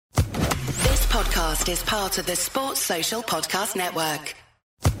podcast is part of the Sports Social Podcast Network.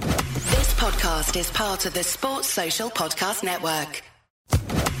 This podcast is part of the Sports Social Podcast Network.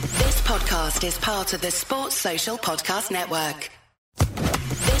 This podcast is part of the Sports Social Podcast Network.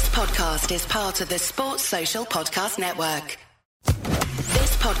 This podcast is part of the Sports Social Podcast Network.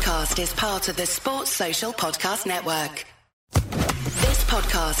 This podcast is part of the Sports Social Podcast Network. This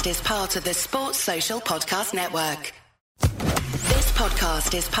podcast is part of the Sports Social Podcast Network. This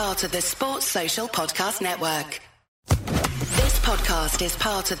podcast is part of the Sports Social Podcast Network. This podcast is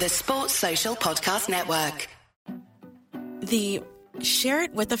part of the Sports Social Podcast Network. The share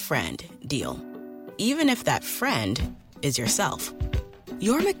it with a friend deal, even if that friend is yourself.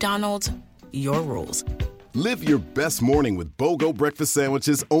 Your McDonald's, your rules. Live your best morning with BOGO breakfast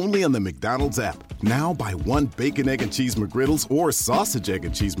sandwiches only on the McDonald's app. Now buy one bacon, egg, and cheese McGriddles or sausage, egg,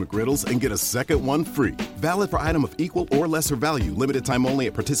 and cheese McGriddles and get a second one free. Valid for item of equal or lesser value. Limited time only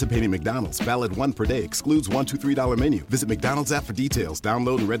at participating McDonald's. Valid one per day. Excludes $1, $2, $3 menu. Visit McDonald's app for details.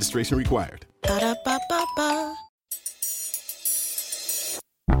 Download and registration required. Ba-da-ba-ba-ba.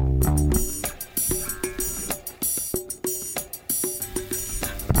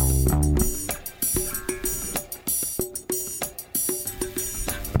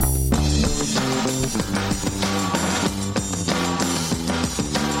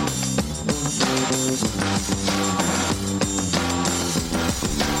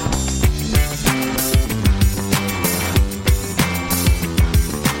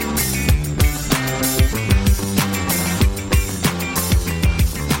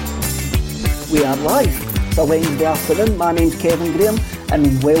 We are live. It's a Wednesday afternoon. My name's Kevin Graham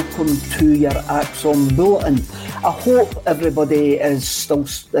and welcome to your Axon Bulletin. I hope everybody is still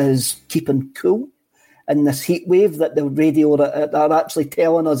keeping cool in this heat wave that the radio are actually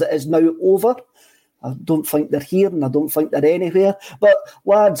telling us it is now over. I don't think they're here and I don't think they're anywhere. But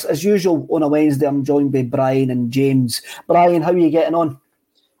lads, as usual on a Wednesday, I'm joined by Brian and James. Brian, how are you getting on?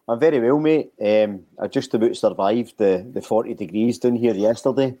 I'm very well, mate. I just about survived the 40 degrees down here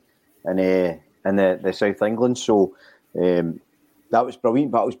yesterday in the South England, so that was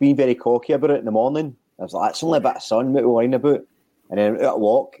brilliant. But I was being very cocky about it in the morning. I was like, it's only a bit of sun, what we're worrying about. And then out a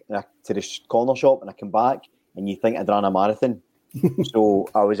walk to the corner shop, and I come back, and you think I'd ran a marathon. So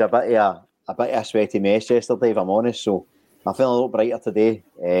I was a bit of a sweaty mess yesterday, if I'm honest. So I'm feeling a little brighter today.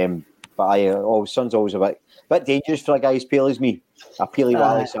 But sun's always a bit dangerous for a guy as pale as me, a peely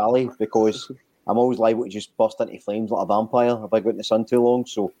wally Sally, because I'm always liable to just burst into flames like a vampire if I go in the sun too long.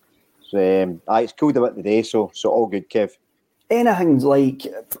 So it's cooled a bit today, so all good, Kev. Anything's like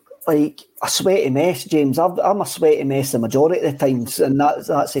a sweaty mess, James. I'm a sweaty mess the majority of the times, and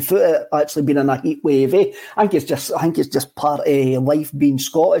that's if it actually been in a heat wave. I think it's just part of life being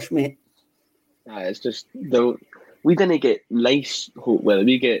Scottish, mate. It's just we didn't get nice hot weather.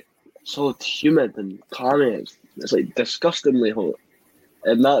 We get so humid and clammy. It's like disgustingly hot,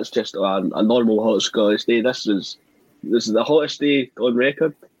 and that's just a normal hot Scottish day. This is the hottest day on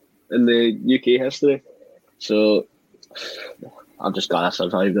record in the UK history. So I'm just glad I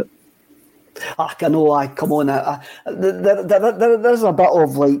survived it. Come on. There's a bit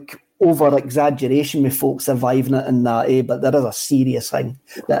of like over-exaggeration with folks surviving it and that, but there is a serious thing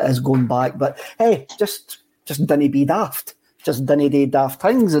that is going back. But hey, just dinna be daft. Just dinna do daft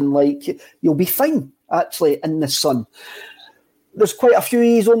things and like you'll be fine, actually, in the sun. There's quite a few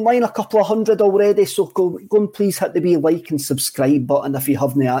E's online, a couple of hundred already, so go and please hit the wee like and subscribe button if you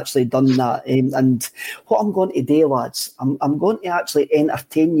haven't actually done that. And what I'm going to do, lads, I'm going to actually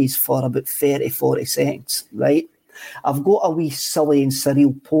entertain you for about 30-40 seconds, right? I've got a wee silly and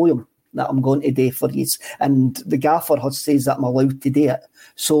surreal poem that I'm going to do for you, and the gaffer says that I'm allowed to do it.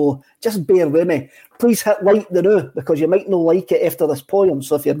 So just bear with me. Please hit like the now, because you might not like it after this poem.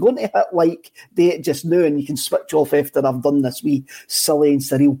 So if you're going to hit like, do it just now, and you can switch off after I've done this wee silly and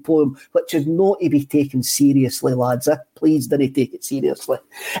surreal poem, which is not to be taken seriously, lads. Please don't take it seriously.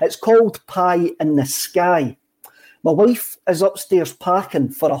 It's called Pie in the Sky. My wife is upstairs packing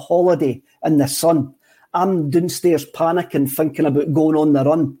for a holiday in the sun. I'm downstairs panicking, thinking about going on the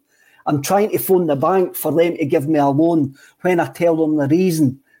run. I'm trying to phone the bank for them to give me a loan. When I tell them the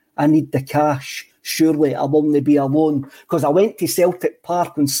reason, I need the cash. Surely I'll only be alone, because I went to Celtic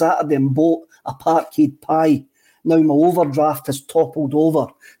Park on Saturday and bought a parkade pie. Now my overdraft has toppled over,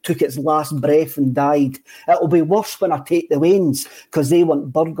 took its last breath and died. It'll be worse when I take the wains, because they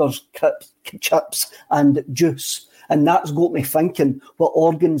want burgers, chips and juice. And that's got me thinking what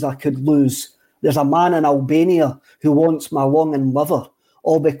organs I could lose. There's a man in Albania who wants my lung and liver,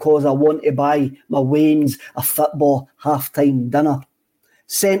 all because I want to buy my wains a football half-time dinner.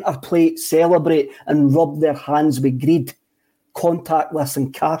 Centre plate celebrate and rub their hands with greed. contactless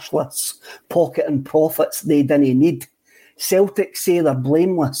and cashless, pocketing profits they didn't need. Celtic say they're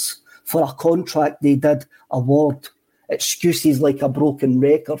blameless for a contract they did award. Excuses like a broken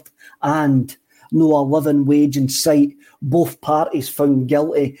record and no a living wage in sight. Both parties found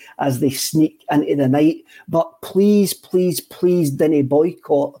guilty as they sneak into the night. But please, please, please dinna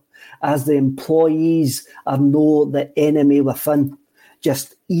boycott, as the employees are no the enemy within.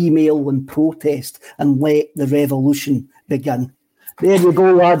 Just email and protest and let the revolution begin. There you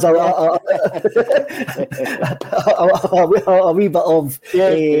go, lads. A wee bit of...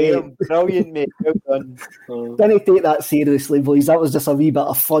 Brilliant, mate. Well done. Didn't take that seriously, boys. That was just a wee bit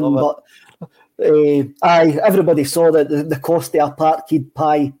of fun. But everybody saw that the cost of a parkhead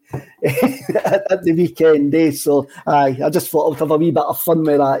pie at the weekend. So, I just thought I would have a wee bit of fun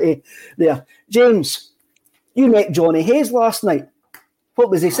with that. There. James, you met Johnny Hayes last night. What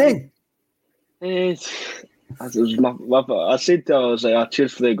was he saying? I said to him, I was like, I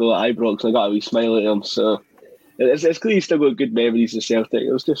cheered for the goal at Ibrox. I got a wee smile at him. So it's clear he's still got good memories of Celtic.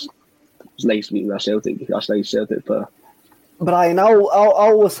 It was nice meeting a Celtic. That's nice Celtic player. Brian, I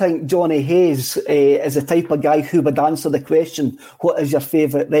always think Johnny Hayes is the type of guy who would answer the question, what is your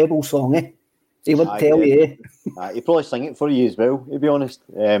favourite Rebel song? He would tell you. He'd probably sing it for you as well, to be honest.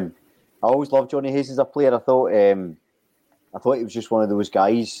 I always loved Johnny Hayes as a player. I thought he was just one of those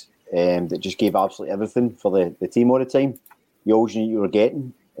guys that just gave absolutely everything for the team all the time. You always knew what you were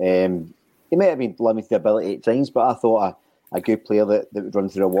getting. He might have been limited ability at times, but I thought a good player that would run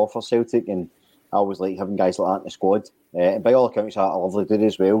through a wall for Celtic, and I always like having guys like that in the squad. And by all accounts, a lovely dude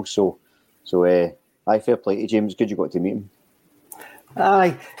as well. So fair play to James. Good you got to meet him.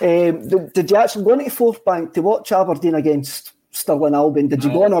 Aye. Did you actually go into Fourth Bank to watch Aberdeen against Stirling Albion? Did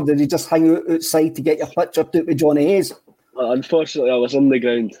you go on, or did you just hang out outside to get your picture took with Johnny Hayes? Unfortunately, I was on the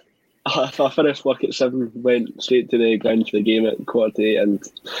ground. I finished work at 7, went straight to the ground for the game at 7:45, and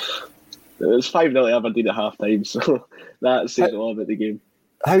it was 5-0 Aberdeen at half time, so that says all about the game.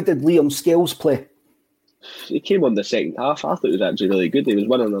 How did Liam Scales play? He came on the second half. I thought he was actually really good. He was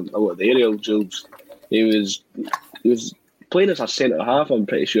winning a lot of the aerial duels. He was playing as a centre half, I'm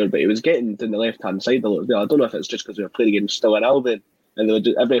pretty sure, but he was getting to the left hand side a lot. I don't know if it's just because we were playing against Stirling Albion and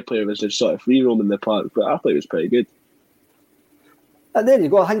every player was just sort of free roaming the park, but I thought he was pretty good. And there you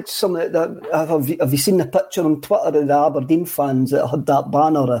go. I think have you seen the picture on Twitter of the Aberdeen fans that had that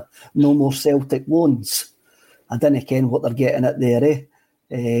banner of "No More Celtic Loans"? I didn't ken what they're getting at there.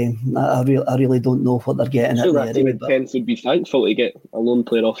 I really don't know what they're getting at there. Team Kent would be thankful to get a lone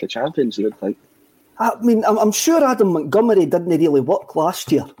player off the Champions, you would think. I mean, I'm sure Adam Montgomery didn't really work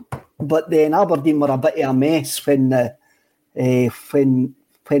last year, but then Aberdeen were a bit of a mess when he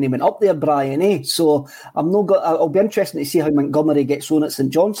went up there, Brian. So I'll be interested to see how Montgomery gets on at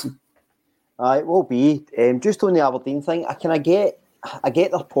St Johnstone. It will be. Just on the Aberdeen thing, I get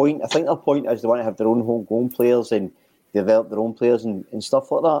their point. I think their point is they want to have their own homegrown players and develop their own players and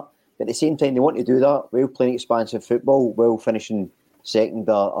stuff like that. But at the same time, they want to do that while playing expansive football, while finishing second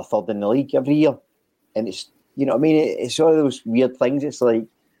or third in the league every year. And it's, you know what I mean? It's one of those weird things. It's like,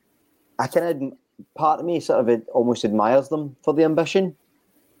 part of me sort of almost admires them for the ambition,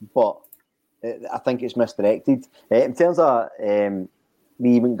 but I think it's misdirected. In terms of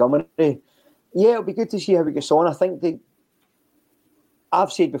Lee Montgomery, yeah, it'll be good to see how he gets on. I think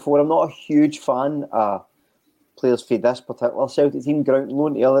I've said before, I'm not a huge fan of players for this particular Celtic team going out and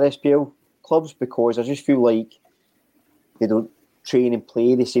loan to other SPL clubs, because I just feel like they don't train and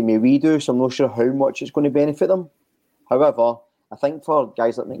play the same way we do, so I'm not sure how much it's going to benefit them. However, I think for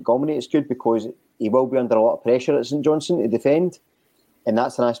guys like Montgomery, it's good because he will be under a lot of pressure at St Johnstone to defend, and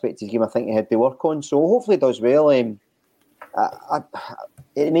that's an aspect of his game I think he had to work on. So hopefully he does well. It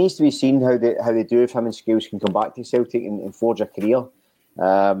remains to be seen how they do if him and Scales can come back to Celtic and forge a career.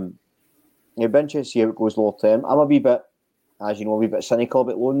 It'll be interesting to see how it goes long term. I'm a wee bit cynical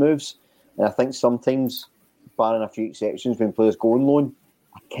about loan moves, and I think sometimes, barring a few exceptions, when players go on loan,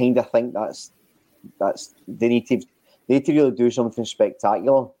 I kind of think that's they need to really do something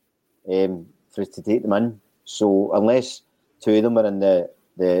spectacular for us to take them in. So unless two of them are in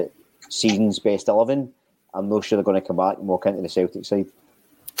the season's best 11, I'm not sure they're going to come back and walk into the Celtic side.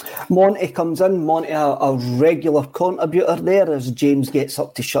 Monty comes in. Monty, a regular contributor there as James gets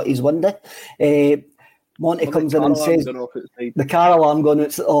up to shut his window. Monty comes in and says the car alarm going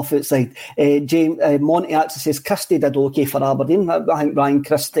off outside. Monty actually says Christie did okay for Aberdeen. I think Ryan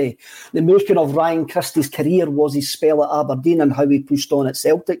Christie, the making of Ryan Christie's career was his spell at Aberdeen and how he pushed on at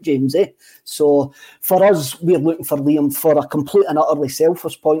Celtic, James. So for us, we're looking for Liam, for a complete and utterly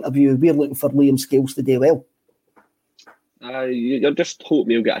selfish point of view, we're looking for Liam Scales to do well. I just hope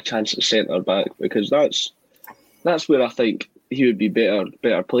he'll get a chance at centre back, because that's where I think he would be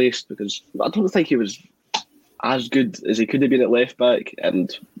better placed, because I don't think he was as good as he could have been at left back,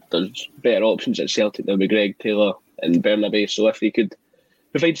 and there's better options at Celtic than with Greg Taylor and Bernabei. So if he could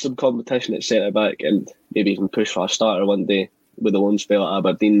provide some competition at centre back and maybe even push for a starter one day with a loan spell at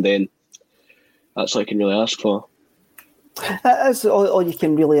Aberdeen, then that's all I can really ask for. That's all you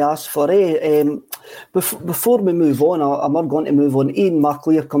can really ask for, eh? Before we move on, I'm not going to move on. Ian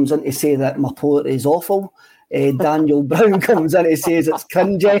McLear comes in to say that my poetry is awful. Daniel Brown comes in and says it's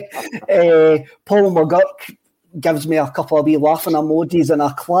cringy. Paul McGurk gives me a couple of wee laughing emojis and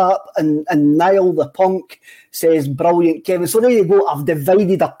a clap. And Niall the Punk says, brilliant, Kevin. So there you go. I've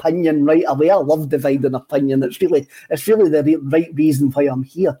divided opinion right away. I love dividing opinion. It's really the right reason why I'm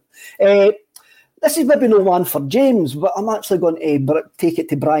here. This is maybe no one for James, but I'm actually going to take it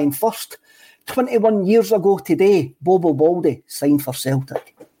to Brian first. 21 years ago today, Bobo Baldy signed for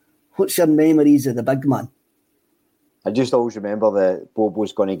Celtic. What's your memories of the big man? I just always remember that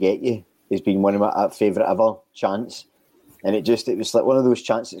Bobo's going to get you. He's been one of my favourite ever chants. And it was like one of those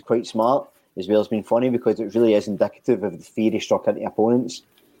chants that's quite smart, as well as being funny, because it really is indicative of the fear he struck into opponents.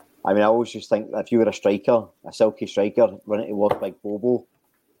 I mean, I always just think that if you were a striker, a silky striker, running towards Big Bobo,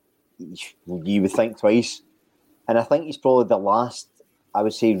 you would think twice. And I think he's probably the last, I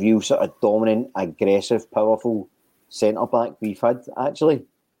would say, real sort of dominant, aggressive, powerful centre-back we've had, actually.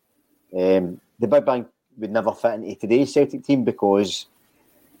 The big bang would never fit into today's Celtic team because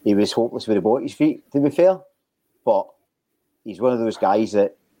he was hopeless with the ball at his feet, to be fair. But he's one of those guys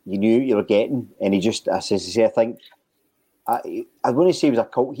that you knew you were getting, and he just, as I say, I think, I wouldn't say he was a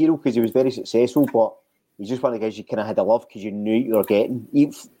cult hero because he was very successful, but he's just one of the guys you kind of had to love because you knew you were getting.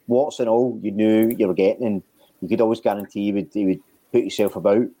 Warts and all, you knew you were getting, and you could always guarantee he would put himself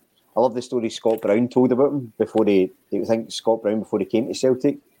about. I love the story Scott Brown told about him before he came to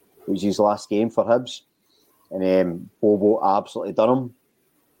Celtic. It was his last game for Hibs, and Bobo absolutely done him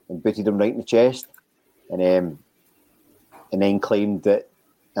and booted him right in the chest, and then claimed that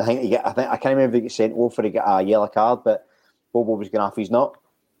I can't remember if he got sent off or he got a yellow card, but Bobo was going off his nut.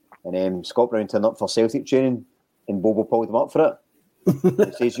 And Scott Brown turned up for Celtic training and Bobo pulled him up for it.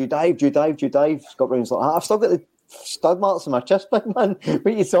 He says, you dived. Scott Brown's like, I've still got the stud marks on my chest, big man. What are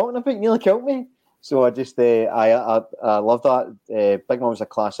you talking about? You nearly killed me. So I just, I love that. Big man was a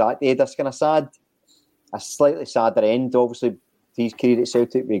class act. He had this kind of a slightly sadder end, obviously, to his career at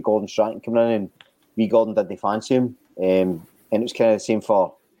Celtic with Gordon Strachan coming in, and wee Gordon didn't fancy him. And it was kind of the same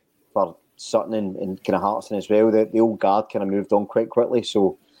for Sutton and kind of Hartson as well. The old guard kind of moved on quite quickly.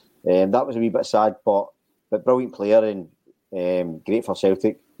 So that was a wee bit sad, but brilliant player and great for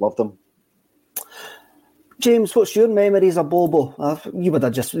Celtic. Loved him. James, what's your memories of Bobo? You would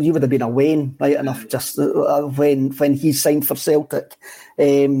have been a Wayne, right enough, just when he signed for Celtic.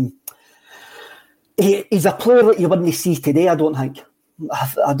 He's a player that you wouldn't see today, I don't think.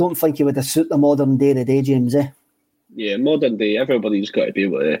 I don't think he would have suited the modern day today, James, eh? Yeah, modern day, everybody's got to be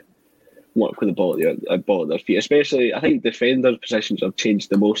able to work with the ball at their feet. Especially, I think defenders' positions have changed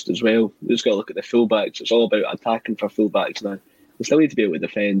the most as well. You've just got to look at the fullbacks. It's all about attacking for fullbacks now. They still need to be able to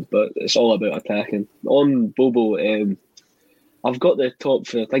defend, but it's all about attacking. On Bobo, I've got the top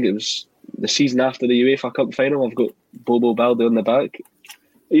for, I think it was the season after the UEFA Cup final, I've got Bobo Balde on the back,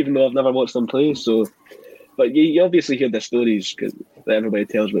 even though I've never watched them play. So, but you obviously hear the stories that everybody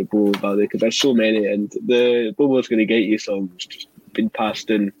tells about Bobo Balde, because there's so many, and the Bobo's going to get you songs been passed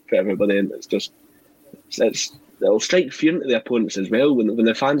in for everybody, and it'll strike fear into the opponents as well when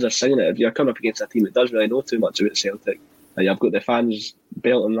the fans are singing it. If you're coming up against a team that doesn't really know too much about Celtic, and you've got the fans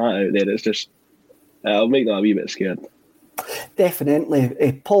belting that out there, it's just it'll make them a wee bit scared.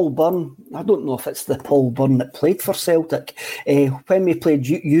 Definitely. Paul Byrne, I don't know if it's the Paul Byrne that played for Celtic. When we played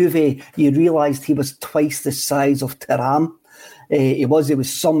Juve, you realised he was twice the size of Thuram. He was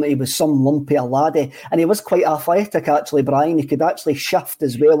some lumpy a laddie, and he was quite athletic actually, Brian. He could actually shift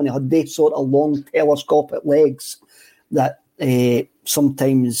as well, and he had these sort of long telescopic legs that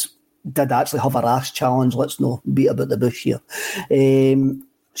sometimes did actually have a rash challenge. Let's not beat about the bush here.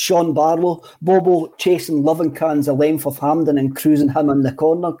 Sean Barlow, Bobo chasing loving cans the length of Hampden and crushing him in the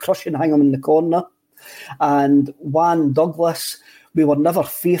corner. And Juan Douglas, we were never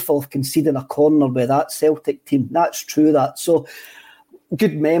fearful of conceding a corner with that Celtic team. That's true, that. So,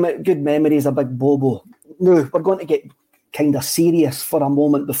 good memories of Big Bobo. Now, we're going to get kind of serious for a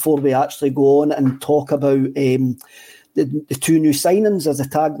moment before we actually go on and talk about the two new signings, as the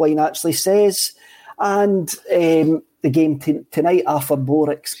tagline actually says. And the game tonight, Arthur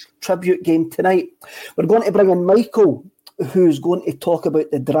Boric's tribute game tonight. We're going to bring in Michael, who's going to talk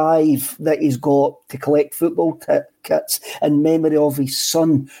about the drive that he's got to collect football tickets in memory of his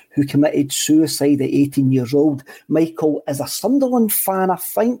son who committed suicide at 18 years old. Michael is a Sunderland fan, I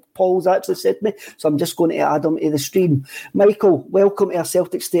think Paul's actually said to me, so I'm just going to add him to the stream. Michael, welcome to A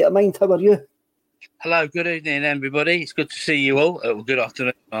Celtic State of Mind. How are you? Hello, good evening, everybody. It's good to see you all. Good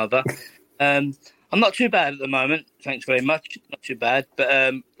afternoon, rather. I'm not too bad at the moment. Thanks very much. Not too bad.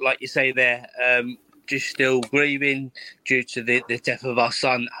 But like you say there, just still grieving due to the death of our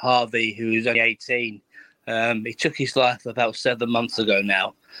son, Harvey, who was only 18. He took his life about 7 months ago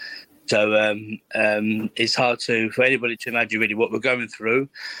now. So it's hard for anybody to imagine really what we're going through.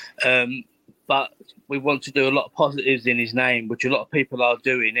 But we want to do a lot of positives in his name, which a lot of people are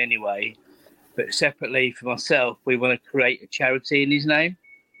doing anyway. But separately for myself, we want to create a charity in his name.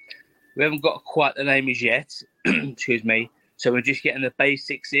 We haven't got quite the name as yet, excuse me. So we're just getting the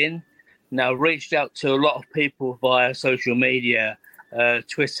basics in. Now, reached out to a lot of people via social media,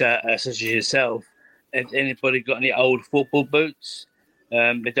 Twitter, such as yourself. Has anybody got any old football boots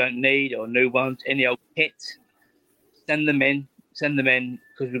they don't need, or new ones, any old kit? Send them in,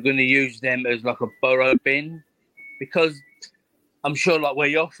 because we're going to use them as like a borrow bin. Because I'm sure like where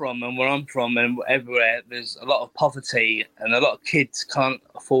you're from and where I'm from and everywhere, there's a lot of poverty and a lot of kids can't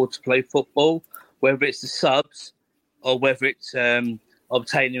afford to play football, whether it's the subs or whether it's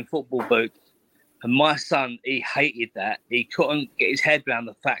obtaining football boots. And my son, he hated that. He couldn't get his head around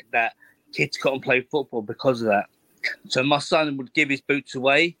the fact that kids couldn't play football because of that. So my son would give his boots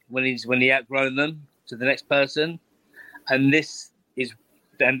away when he outgrown them to the next person. And this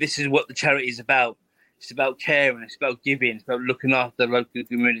is what the charity is about. It's about caring, it's about giving, it's about looking after local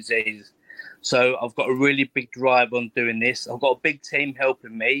communities. So I've got a really big drive on doing this. I've got a big team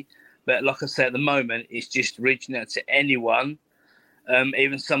helping me. But like I said, at the moment, it's just reaching out to anyone.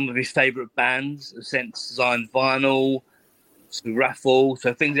 Even some of his favourite bands have sent designed vinyl to raffle.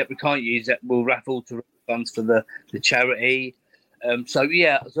 So things that we can't use that we'll raffle to funds for the charity. So,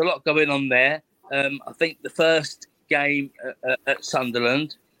 yeah, there's a lot going on there. I think the first game at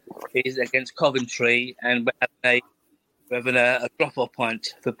Sunderland is against Coventry, and we're having a drop-off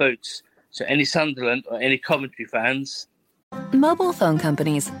point for boots. So any Sunderland or any Coventry fans... Mobile phone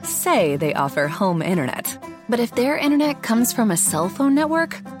companies say they offer home internet. But if their internet comes from a cell phone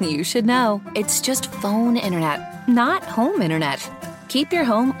network, you should know. It's just phone internet, not home internet. Keep your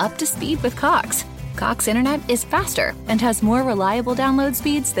home up to speed with Cox. Cox internet is faster and has more reliable download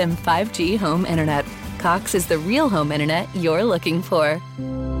speeds than 5G home internet. Cox is the real home internet you're looking for.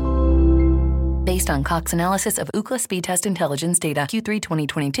 Based on Cox analysis of Ookla speed test intelligence data Q3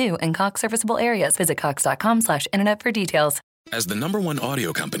 2022 and Cox serviceable areas, visit cox.com/internet for details. As the #1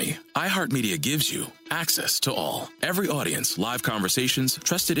 audio company, iHeartMedia gives you access to all. Every audience, live conversations,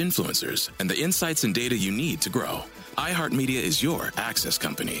 trusted influencers, and the insights and data you need to grow. iHeartMedia is your access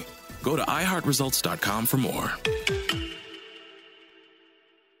company. Go to iHeartResults.com for more.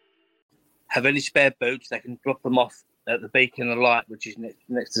 Have any spare boots, they can drop them off at the Beacon of Light, which is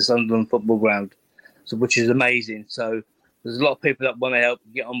next to Sunderland Football Ground, so which is amazing. So there's a lot of people that want to help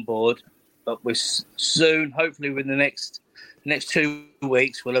get on board, but we're soon, hopefully within the next 2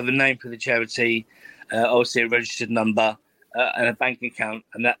 weeks, we'll have a name for the charity, obviously a registered number and a bank account,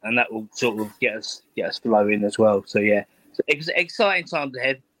 and that will sort of get us flowing as well. So yeah, so exciting times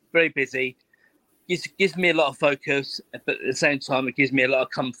ahead. Very busy. Gives me a lot of focus, but at the same time, it gives me a lot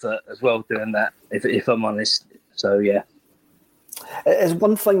of comfort as well doing that, if I'm honest. So, yeah. It's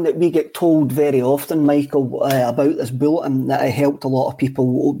one thing that we get told very often, Michael, about this bulletin, that it helped a lot of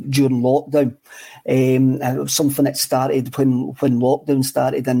people during lockdown. It was something that started when lockdown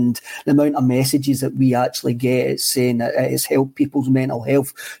started, and the amount of messages that we actually get, it's saying that it has helped people's mental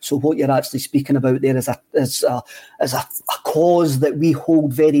health. So what you're actually speaking about there is a cause that we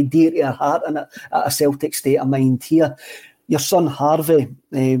hold very dear to our heart and at A Celtic State of Mind here. Your son Harvey,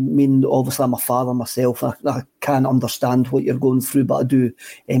 obviously I'm a father myself. I can't understand what you're going through, but I do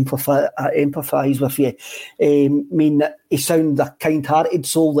empathise with you. He sounds a kind-hearted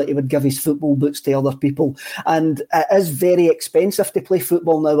soul that he would give his football boots to other people. And it is very expensive to play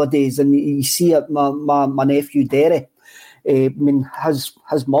football nowadays. And you see it, my nephew Derry,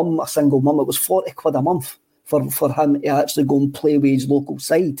 his mum, a single mum, it was 40 quid a month for him to actually go and play with his local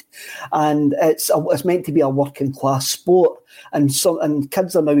side. And it's meant to be a working class sport, and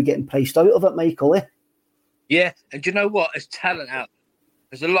kids are now getting priced out of it, Michael, eh? Yeah, and do you know what? There's talent out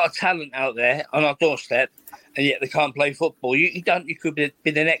there. There's a lot of talent out there on our doorstep, and yet they can't play football. You could be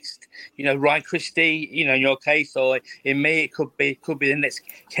the next, Ryan Christie, in your case, or in me, it could be the next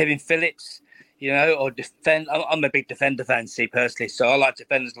Kevin Phillips, or defend. I'm a big defender fan, personally, so I like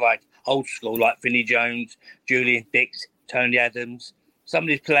defenders like old school, like Vinnie Jones, Julian Dix, Tony Adams. Some of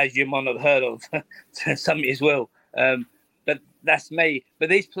these players you might not have heard of, some as well. But that's me. But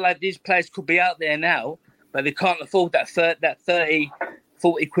these players could be out there now, but they can't afford that 30,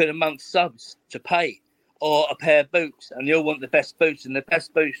 40 quid a month subs to pay, or a pair of boots, and they all want the best boots, and the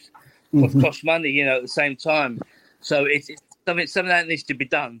best boots cost money, at the same time. So it's something that needs to be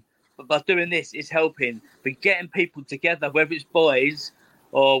done. But by doing this, it's helping. But getting people together, whether it's boys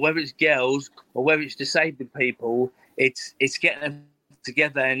or whether it's girls or whether it's disabled people, it's getting them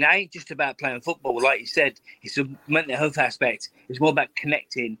together. And it ain't just about playing football. Like you said, it's a mental health aspect. It's more about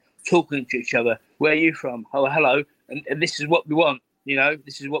connecting, talking to each other. Where are you from? Oh, hello. And this is what we want.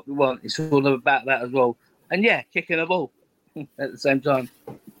 This is what we want. It's all about that as well. And yeah, kicking a ball at the same time.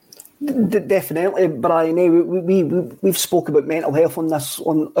 Definitely, Brian. We've spoke about mental health on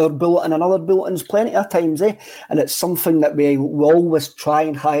our bulletin and other bulletins plenty of times, and it's something that we always try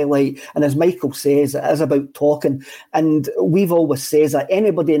and highlight. And as Michael says, it is about talking. And we've always says that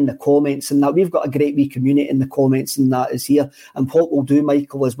anybody in the comments and that we've got a great wee community in the comments and that is here. And what we'll do,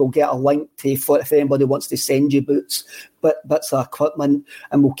 Michael, is we'll get a link to if anybody wants to send you bits of equipment,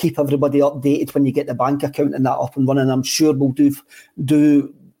 and we'll keep everybody updated when you get the bank account and that up and running. I'm sure we'll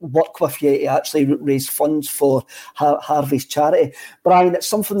do work with you to actually raise funds for Harvey's charity. Brian, it's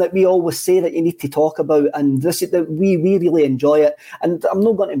something that we always say that you need to talk about, and we really enjoy it. And I'm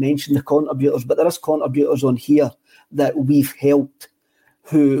not going to mention the contributors, but there is contributors on here that we've helped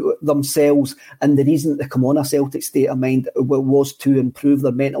who themselves, and the reason that they come on a Celtic State of Mind was to improve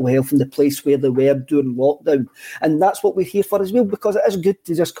their mental health in the place where they were during lockdown. And that's what we're here for as well, because it is good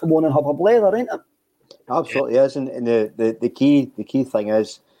to just come on and have a blather, ain't it? Absolutely is, and the key thing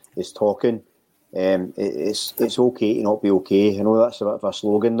is talking. It's okay to not be okay. I know that's a bit of a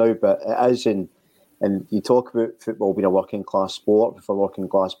slogan now, but it is. And you talk about football being a working class sport for working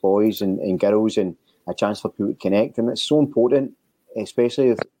class boys and girls, and a chance for people to connect. And it's so important,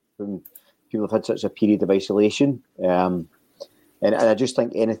 especially when people have had such a period of isolation. And I just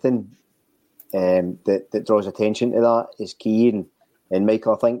think anything that draws attention to that is key. And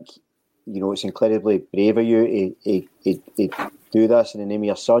Michael, I think it's incredibly brave of you to do this in the name of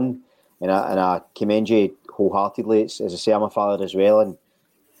your son, and I commend you wholeheartedly. As I say, I'm a father as well, and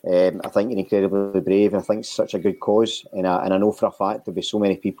I think you're incredibly brave, and I think it's such a good cause, and I know for a fact there'll be so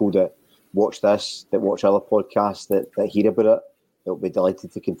many people that watch this, that watch other podcasts, that hear about it, that will be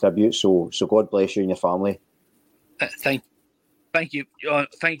delighted to contribute. So God bless you and your family. Thank you for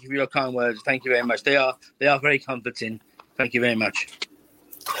your kind words. Thank you very much. They are very comforting. Thank you very much.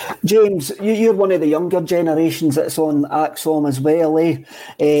 James, you're one of the younger generations that's on AXOM as well, Me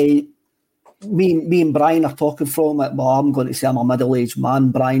and Brian are talking from it. Well, I'm going to say I'm a middle-aged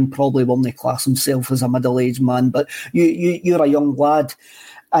man. Brian probably won't class himself as a middle-aged man, but you're a young lad,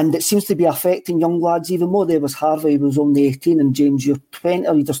 and it seems to be affecting young lads even more. There was Harvey, who was only 18, and James, you're 20,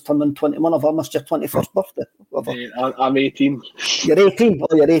 or you just turned on 21. I've missed your 21st birthday. I'm 18. You're 18? Oh,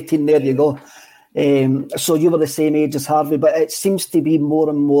 you're 18, there you go. So you were the same age as Harvey, but it seems to be more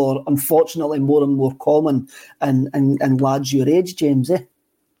and more, unfortunately, more and more common in lads your age, James,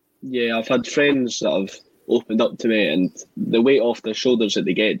 Yeah, I've had friends that have opened up to me, and the weight off their shoulders that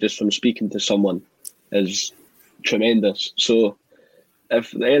they get just from speaking to someone is tremendous. So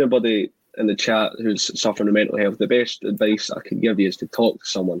if anybody in the chat who's suffering with mental health, the best advice I can give you is to talk to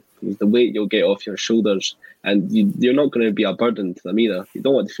someone, because the weight you'll get off your shoulders, and you're not going to be a burden to them either. You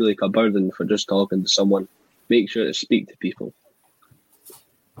don't want to feel like a burden for just talking to someone. Make sure to speak to people.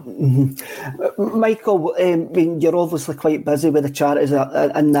 Mm-hmm. Michael, you're obviously quite busy with the charities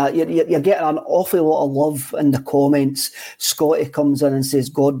and that. You're getting an awful lot of love in the comments. Scotty comes in and says,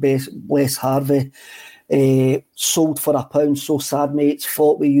 God bless Harvey. Sold for £1, so sad, mates.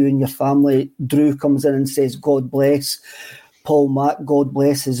 Fought with you and your family. Drew comes in and says, God bless. Paul Mack, God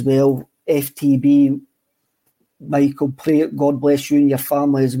bless as well. FTB, Michael, pray God bless you and your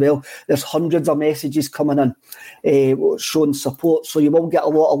family as well. There's hundreds of messages coming in showing support, so you will get a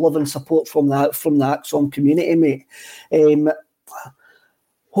lot of love and support from the AXOM community, mate.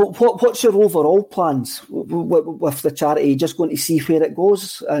 What's your overall plans with the charity? Are you just going to see where it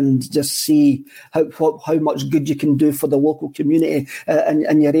goes and just see how much good you can do for the local community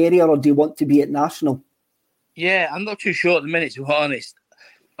in your area, or do you want to be at national? Yeah, I'm not too sure at the minute, to be honest.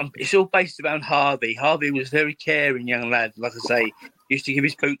 It's all based around Harvey. Harvey was a very caring young lad. Like I say, used to give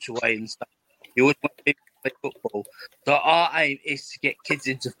his boots away and stuff. He always wanted people to play football. So our aim is to get kids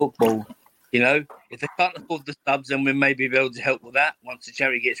into football. If they can't afford the subs, then we may be able to help with that once the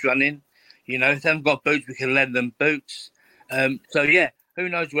charity gets running. If they haven't got boots, we can lend them boots. So yeah, who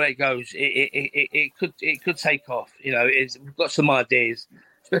knows where it goes? It could take off. We've got some ideas,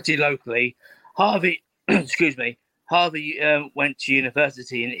 especially locally. Harvey, excuse me. Harvey went to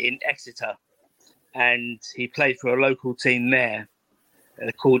university in Exeter, and he played for a local team there.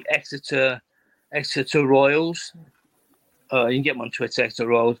 They're called Exeter Royals. You can get them on Twitter, Exeter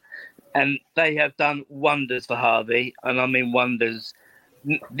Royals. And they have done wonders for Harvey, and I mean wonders.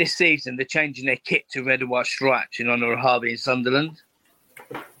 This season, they're changing their kit to red and white stripes in honour of Harvey in Sunderland.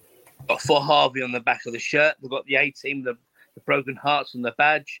 Got for Harvey on the back of the shirt. They've got the A-team, the broken hearts on the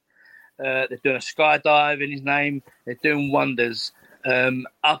badge. They're doing a skydive in his name. They're doing wonders.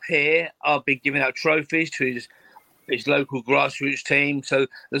 Up here, I'll be giving out trophies to his local grassroots team. So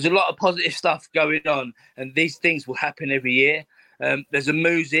there's a lot of positive stuff going on, and these things will happen every year. There's a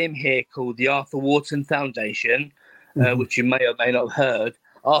museum here called the Arthur Wharton Foundation, which you may or may not have heard.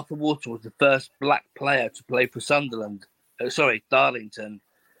 Arthur Wharton was the first black player to play for Darlington.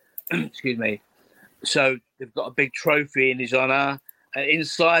 Excuse me. So they've got a big trophy in his honour. And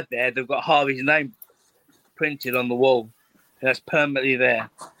inside there, they've got Harvey's name printed on the wall. And that's permanently there,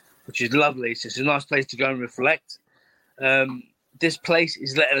 which is lovely. So it's a nice place to go and reflect. This place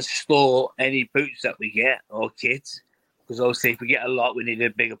is letting us store any boots that we get or kits, because obviously if we get a lot, we need a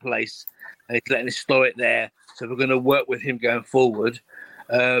bigger place. And it's letting us store it there. So we're going to work with him going forward.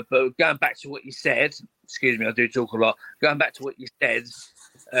 But going back to what you said, excuse me, I do talk a lot. Going back to what you said,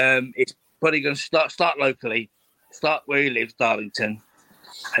 it's probably going to start locally, start where he lives, Darlington,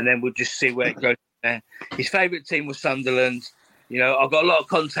 and then we'll just see where it goes from there. His favourite team was Sunderland. You know, I've got a lot of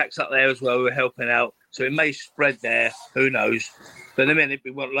contacts up there as well who are helping out, so it may spread there, who knows. But in a minute,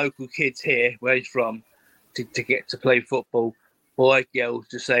 we want local kids here, where he's from, to get to play football. Boy, girls,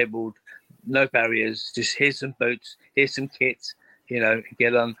 disabled, no barriers, just here's some boots, here's some kits, you know,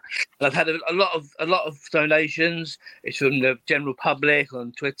 get on. And I've had a lot of donations. It's from the general public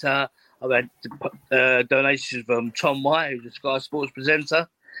on Twitter. I've had donations from Tom White, who's a Sky Sports presenter.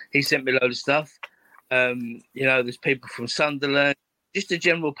 He sent me a load of stuff. You know, there's people from Sunderland, just the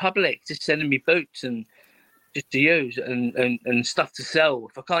general public, just sending me boots and just to use and stuff to sell.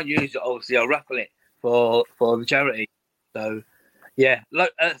 If I can't use it, obviously I'll raffle it for the charity. So, yeah,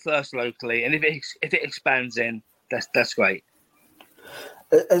 at first locally, and if it expands in, that's great.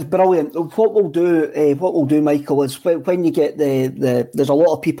 It's brilliant. What we'll do, Michael, is when you get there's a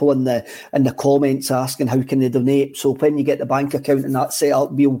lot of people in the comments asking how can they donate. So when you get the bank account and that set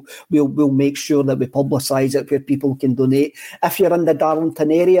up, we'll make sure that we publicise it where people can donate. If you're in the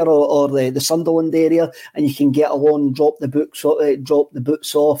Darlington area or the Sunderland area and you can get along, drop the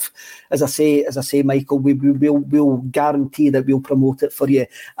boots off. As I say, Michael, we'll guarantee that we'll promote it for you.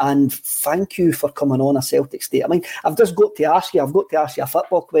 And thank you for coming on A Celtic State. I mean, I've got to ask you a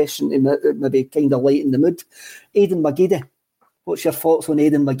football question to maybe kind of lighten the mood. Aidan McGeady, what's your thoughts on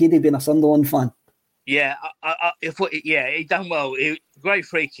Aidan McGeady being a Sunderland fan? Yeah, he done well. Great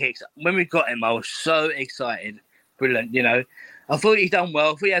free kicks. When we got him, I was so excited. Brilliant, you know. I thought he done well.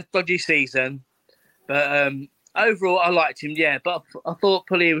 I thought he had a dodgy season. But overall, I liked him, yeah. But I thought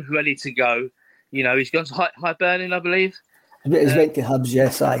probably he was ready to go. You know, he's gone to Hibernian, I believe. He's went to Hibs,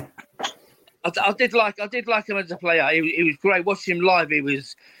 yes, aye. I did like him as a player. He was great. Watching him live, he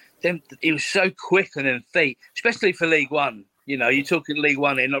was so quick on them feet, especially for League One. You know, you're talking League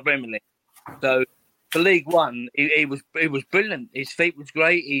One here, not Premier League. So for League One, he was brilliant. His feet was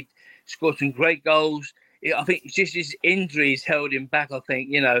great. He scored some great goals. I think it's just his injuries held him back. I think,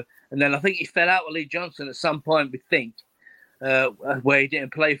 you know, and then I think he fell out with Lee Johnson at some point. We think where he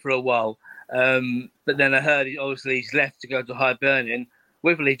didn't play for a while. But then I heard he's left to go to Hibernian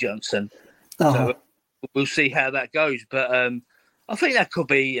with Lee Johnson. So we'll see how that goes. But I think that could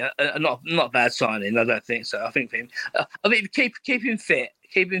be a not bad signing. I don't think so. I think for him, keep him fit.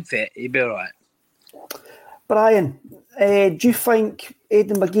 He'll be all right. Brian, do you think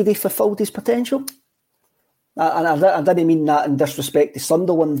Aidan McGeady fulfilled his potential? I didn't mean that in disrespect to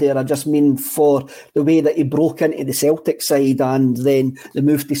Sunderland there. I just mean for the way that he broke into the Celtic side and then the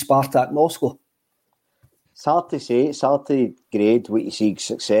move to Spartak Moscow. It's hard to say. It's hard to grade what you see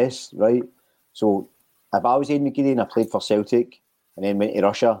success, right? So if I was Aidan McGeady and I played for Celtic and then went to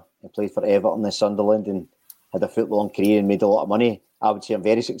Russia and played for Everton and Sunderland and had a footballing career and made a lot of money, I would say I'm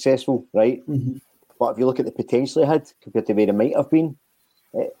very successful, right? Mm-hmm. But if you look at the potential he had compared to where he might have been,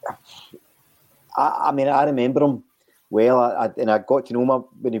 I mean, I remember him well, and I got to know him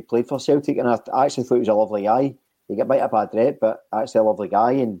when he played for Celtic, and I actually thought he was a lovely guy. He got a bit of bad rep, but actually a lovely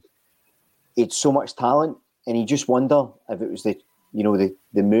guy, and he had so much talent, and you just wonder if it was the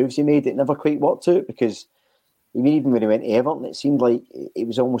moves he made that never quite worked out, because even when he went to Everton, it seemed like he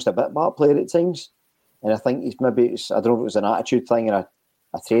was almost a bit bad player at times. And I think I don't know if it was an attitude thing or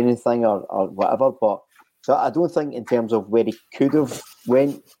a training thing or whatever, but so I don't think in terms of where he could have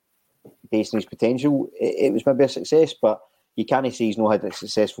went based on his potential, it was maybe a success, but you can't say he's not had a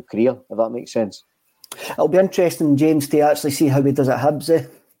successful career, if that makes sense. It'll be interesting, James, to actually see how he does at Hibs, eh?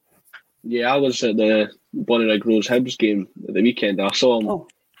 Yeah, I was at the Bonnyrigg-Rose Hibs game at the weekend. I saw him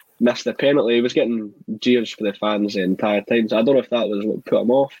miss the penalty. He was getting jeers for the fans the entire time. So I don't know if that was what put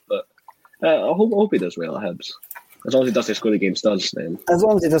him off, but I hope he does well at Hibs. As long as he doesn't score against us, then. As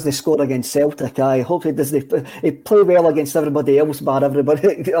long as he doesn't score against Celtic, I hope he doesn't. He play well against everybody else,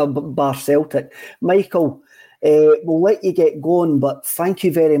 bar Celtic. Michael, we'll let you get going, but thank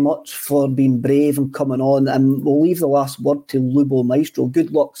you very much for being brave and coming on. And we'll leave the last word to Lubo Maestro. Good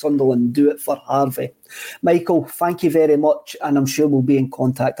luck, Sunderland. Do it for Harvey. Michael, thank you very much, and I'm sure we'll be in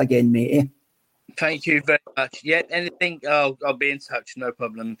contact again, mate. Thank you very much. Yeah, anything, I'll be in touch. No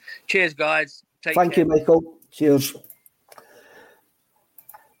problem. Cheers, guys. Thank you, Michael. Cheers.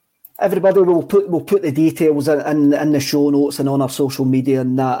 Everybody, we'll put the details in the show notes and on our social media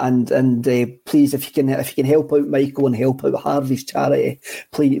and that. And please, if you can help out Michael and help out Harvey's charity,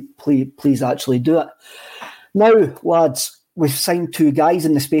 please actually do it. Now, lads, we've signed 2 guys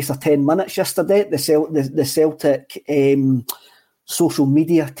in the space of 10 minutes yesterday. The Celtic social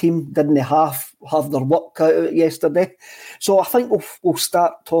media team didn't have their work cut out yesterday, so I think we'll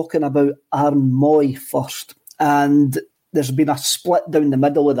start talking about Aaron Mooy first. And there's been a split down the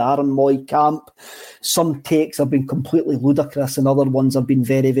middle of the Aaron Mooy camp. Some takes have been completely ludicrous and other ones have been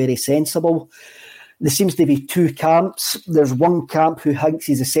very, very sensible. There seems to be 2 camps. There's one camp who thinks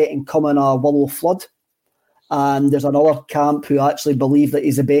he's a second coming of Willow Flood, and there's another camp who actually believe that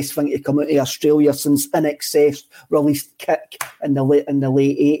he's the best thing to come out of Australia since In Excess released Kick in the late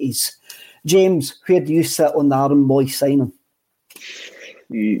 80s. James, where do you sit on the Aaron Mooy signing?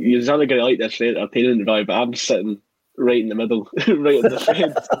 You're not going to like this entertainment, Roy, but I'm sitting right in the middle, right on the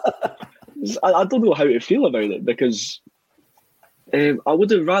fence. I don't know how to feel about it, because I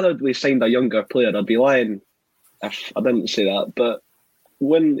would have rather we signed a younger player. I'd be lying if I didn't say that. But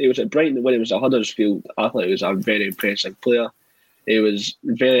when he was at Brighton, when he was at Huddersfield, I thought he was a very impressive player. He was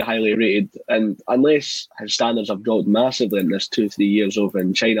very highly rated, and unless his standards have dropped massively in this 2-3 years over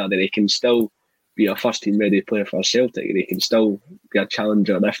in China, then he can still be a first-team ready player for Celtic, and he can still be a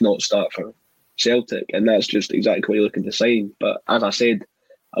challenger, and if not start for Celtic, and that's just exactly what you're looking to sign. But as I said,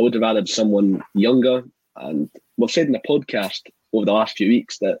 I would have added someone younger, and we've said in the podcast over the last few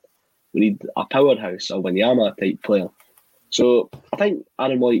weeks that we need a powerhouse, a Wanyama type player. So I think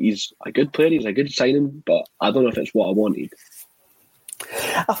Aaron Mooy is a good player, he's a good signing, but I don't know if it's what I wanted.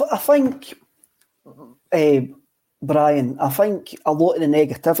 I think, Brian, I think a lot of the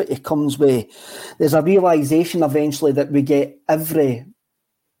negativity comes with there's a realisation eventually that we get every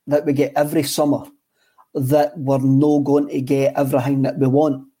summer that we're not going to get everything that we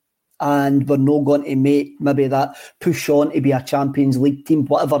want, and we're not going to make maybe that push on to be a Champions League team,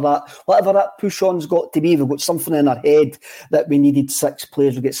 whatever that push on's got to be. We've got something in our head that we needed 6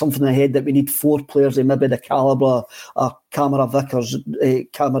 players. We've got something in our head that we need 4 players, and maybe the calibre of Cameron Vickers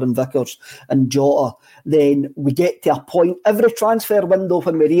and Jota. Then we get to a point every transfer window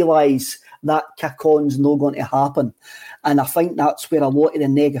when we realise that kick-on's not going to happen. And I think that's where a lot of the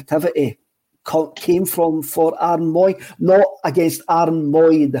negativity came from for Aaron Mooy. Not against Aaron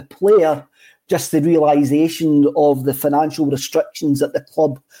Mooy, the player, just the realisation of the financial restrictions that the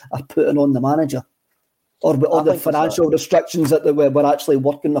club are putting on the manager. Or the financial restrictions that we're actually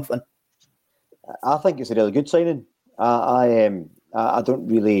working within. I think it's a really good signing. I don't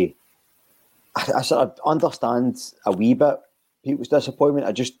really... I sort of understand a wee bit people's disappointment.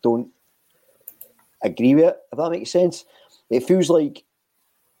 I just don't agree with it, if that makes sense. It feels like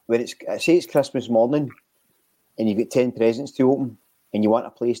when it's Christmas morning and you've got 10 presents to open and you want a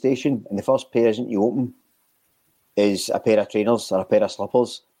PlayStation, and the first present you open is a pair of trainers or a pair of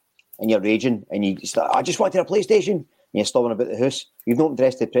slippers, and you're raging and you start, I just wanted a PlayStation, and you're storming about the house. You've not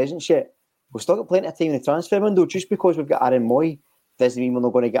addressed the present yet. We've still got plenty of time in the transfer window. Just because we've got Aaron Mooy doesn't mean we're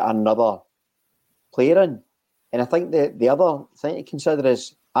not going to get another player in. And I think the other thing to consider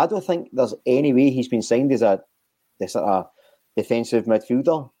is I don't think there's any way he's been signed as a sort of defensive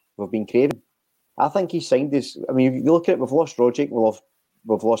midfielder we've been craving. I think he's signed as... I mean, if you look at it, we've lost Rogic,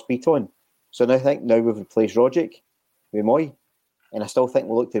 we've lost Beaton. So now we've replaced Rogic with Mooy. And I still think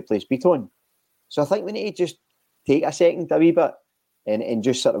we'll look to replace Beaton. So I think we need to just take a second a wee bit and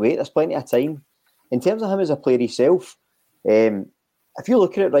just sort of wait. There's plenty of time. In terms of him as a player himself, if you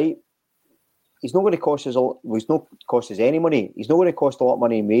look at it right, he's not going to cost us any money. He's not going to cost a lot of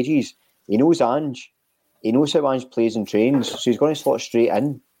money in wages. He knows Ange. He knows how Ange plays and trains, so he's going to slot straight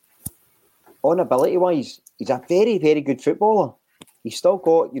in. On ability-wise, he's a very, very good footballer. He's still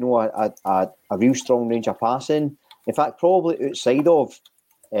got, a real strong range of passing. In fact, probably outside of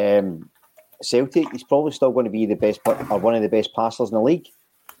Celtic, he's probably still going to be the best or one of the best passers in the league.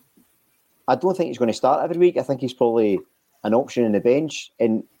 I don't think he's going to start every week. I think he's probably an option on the bench.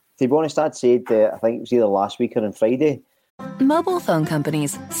 And to be honest, I'd said I think it was either last week or on Friday. Mobile phone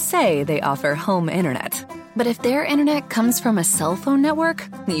companies say they offer home internet. But if their internet comes from a cell phone network,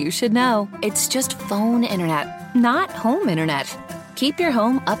 you should know. It's just phone internet, not home internet. Keep your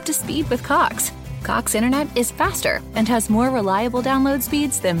home up to speed with Cox. Cox internet is faster and has more reliable download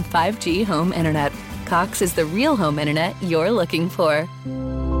speeds than 5G home internet. Cox is the real home internet you're looking for.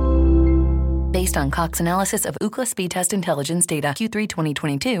 Based on Cox analysis of Ookla speed test intelligence data Q3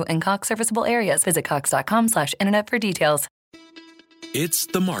 2022 and Cox serviceable areas, visit cox.com/internet for details. It's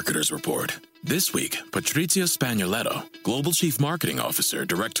the Marketer's Report. This week, Patrizia Spagnoletto, Global Chief Marketing Officer,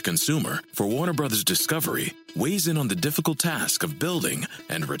 Direct-to-Consumer for Warner Brothers Discovery, weighs in on the difficult task of building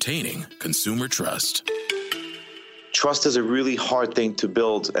and retaining consumer trust. Trust is a really hard thing to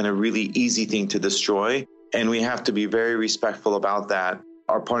build and a really easy thing to destroy, and we have to be very respectful about that.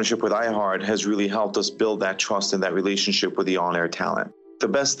 Our partnership with iHeart has really helped us build that trust and that relationship with the on-air talent. The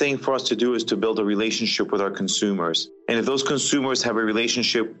best thing for us to do is to build a relationship with our consumers. And if those consumers have a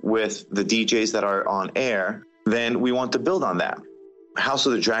relationship with the DJs that are on air, then we want to build on that. House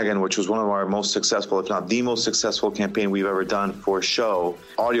of the Dragon, which was one of our most successful, if not the most successful campaign we've ever done for a show,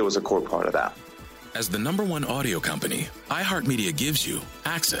 audio was a core part of that. As the #1 audio company, iHeartMedia gives you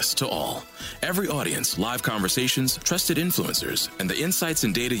access to all. Every audience, live conversations, trusted influencers, and the insights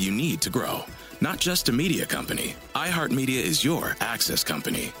and data you need to grow. Not just a media company, iHeartMedia is your access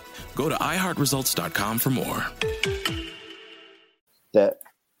company. Go to iHeartResults.com for more.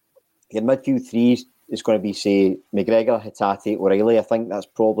 Your midfield three is going to be, say, McGregor, Hatate, O'Reilly. I think that's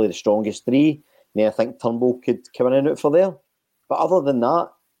probably the strongest three. And I think Turnbull could come in and out for there. But other than that,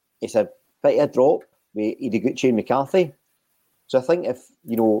 it's a bit of a drop with Ideguchi and McCarthy. So I think if,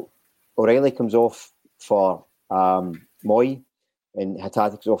 O'Reilly comes off for Mooy and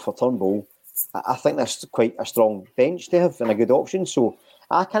Hatate comes off for Turnbull, I think that's quite a strong bench to have and a good option. So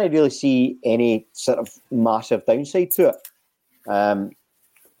I can't really see any sort of massive downside to it. I'm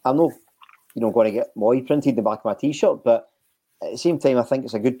not, going to get Mooy printed in the back of my T-shirt, but at the same time, I think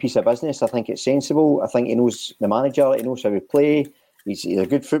it's a good piece of business. I think it's sensible. I think he knows the manager. He knows how to play. He's a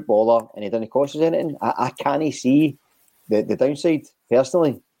good footballer, and he doesn't cost us anything. I can't see the downside,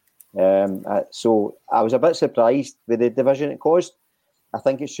 personally. So I was a bit surprised with the division it caused. I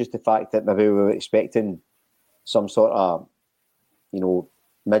think it's just the fact that maybe we were expecting some sort of,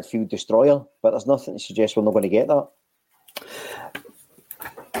 midfield destroyer, but there's nothing to suggest we're not going to get that.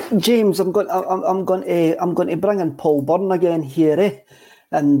 James, I'm going to bring in Paul Byrne again here,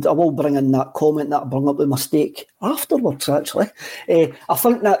 and I will bring in that comment that I brought up the mistake afterwards. Actually, I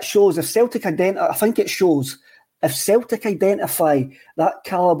think that shows if Celtic if Celtic identify that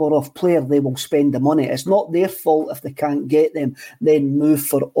calibre of player, they will spend the money. It's not their fault if they can't get them, then move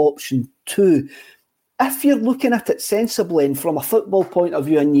for option 2. If you're looking at it sensibly and from a football point of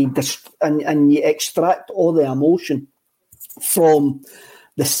view, and you extract all the emotion from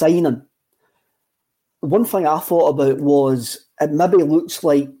the signing, one thing I thought about was it maybe looks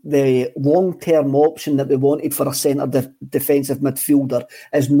like the long-term option that we wanted for a centre defensive midfielder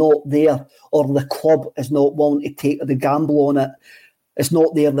is not there, or the club is not willing to take the gamble on it. It's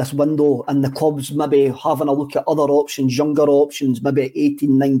not there this window, and the club's maybe having a look at other options, younger options, maybe at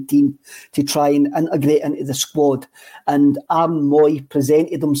 18, 19, to try and integrate into the squad. And Aaron Mooy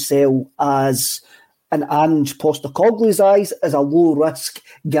presented himself as, in Ange Postecoglou's eyes, as a low-risk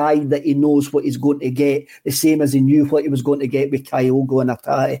guy that he knows what he's going to get, the same as he knew what he was going to get with Kyogo and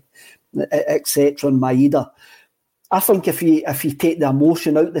Hatate, etc., and Maeda. I think if you take the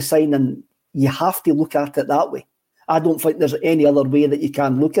emotion out the signing, you have to look at it that way. I don't think there's any other way that you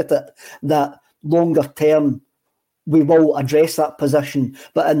can look at it, that longer term we will address that position,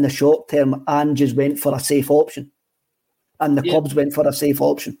 but in the short term, Ange went for a safe option and the clubs went for a safe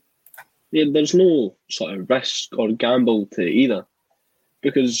option. Yeah, there's no sort of risk or gamble to either,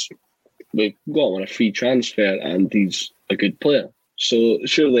 because we got him on a free transfer and he's a good player. So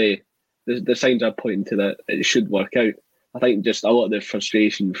surely the signs are pointing to that it should work out. I think just a lot of the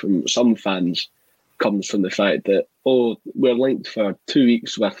frustration from some fans comes from the fact that, we're linked for 2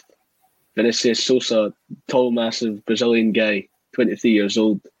 weeks with Vinicius Sosa, tall, massive Brazilian guy, 23 years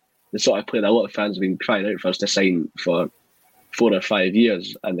old, the sort of player that a lot of fans have been crying out for us to sign for 4 or 5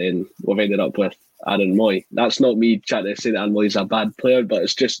 years, and then we've ended up with Aaron Mooy. That's not me trying to say that Aaron Mooy is a bad player, but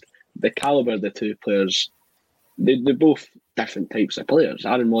it's just the calibre of the two players. They're both different types of players.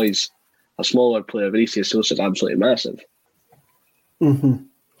 Aaron Mooy's a smaller player, Vinicius Sosa is absolutely massive. Mm-hmm.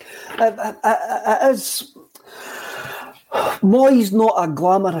 It is. Mooy's not a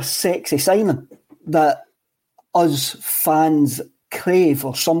glamorous, sexy signing that us fans crave,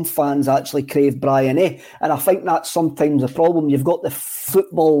 or some fans actually crave Brian, and I think that's sometimes a problem. You've got the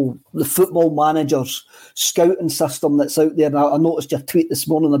football managers scouting system that's out there. Now, I noticed your tweet this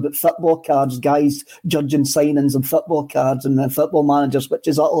morning about football cards, guys judging signings and football cards and football managers, which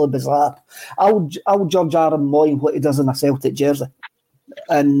is utterly bizarre. I'll judge Aaron Mooy what he does in a Celtic jersey.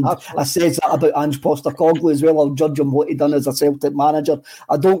 And I said that about Ange Postecoglou as well. I'll judge him what he done as a Celtic manager.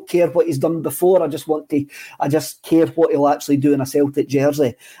 I don't care what he's done before. I just care what he'll actually do in a Celtic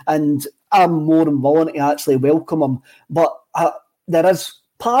jersey. And I'm more than willing to actually welcome him. But there is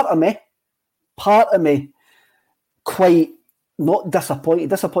part of me quite not disappointed.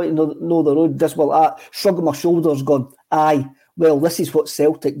 Disappointed, no, the road. Just shrugging my shoulders, going, aye. Well, this is what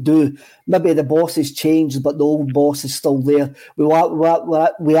Celtic do. Maybe the boss has changed, but the old boss is still there. We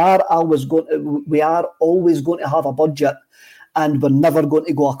are always going to have a budget, and we're never going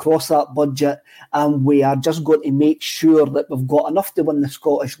to go across that budget. And we are just going to make sure that we've got enough to win the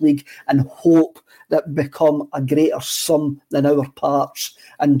Scottish League and hope that become a greater sum than our parts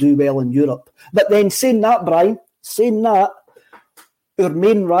and do well in Europe. But then saying that, Brian, our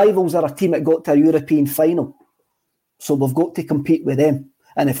main rivals are a team that got to a European final. So we've got to compete with them.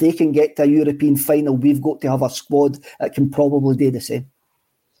 And if they can get to a European final, we've got to have a squad that can probably do the same.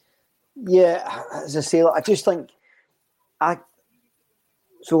 Yeah, as I say, I just think...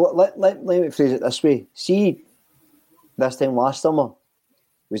 So let me phrase it this way. See, this time last summer,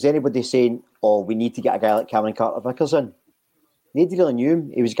 was anybody saying, we need to get a guy like Cameron Carter-Vickers in? Nobody really knew him.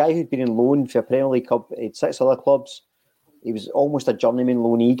 He was a guy who'd been in loan for a Premier League club. He had 6 other clubs. He was almost a journeyman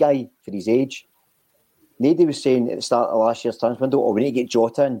loanee guy for his age. Nobody was saying at the start of last year's transfer window, we need to get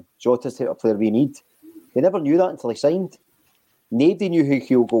Jota in. Jota's the type of player we need. They never knew that until he signed. Nobody knew who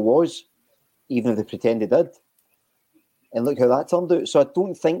Hugo was, even if they pretended did. And look how that turned out. So I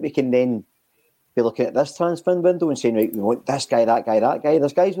don't think we can then be looking at this transfer window and saying, right, we want this guy, that guy, that guy.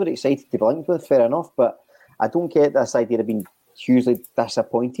 There's guys we're excited to be linked with, fair enough, but I don't get this idea of being hugely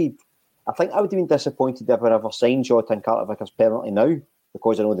disappointed. I think I would have been disappointed if I ever signed Jota and Carter-Vickers permanently now,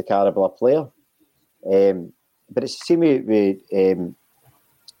 because I know the calibre of player. But it's the same with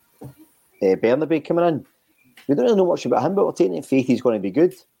Bernabei coming in. We don't really know much about him, but we're taking it faith he's going to be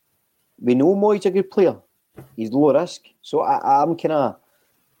good. We know Mooy's a good player. He's low risk. So I'm kind of...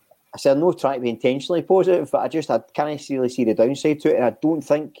 I said I'm not trying to be intentionally positive, but I can't really see the downside to it. And I don't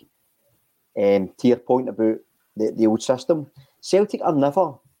think, to your point about the old system, Celtic are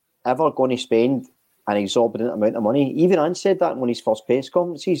never, ever going to spend an exorbitant amount of money. Even Ange said that in one of his first press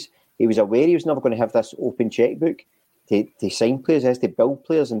conferences. He was aware he was never going to have this open checkbook to sign players. He has to build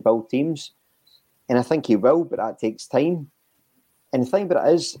players and build teams. And I think he will, but that takes time. And the thing about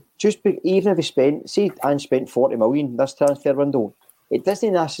it is, even if Ange spent 40 million this transfer window, it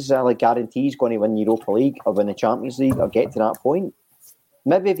doesn't necessarily guarantee he's going to win Europa League or win the Champions League or get to that point.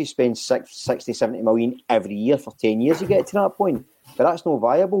 Maybe if he spends 60, 70 million every year for 10 years, you get to that point. But that's not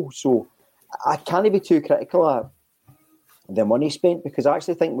viable. So I can't be too critical at the money spent, because I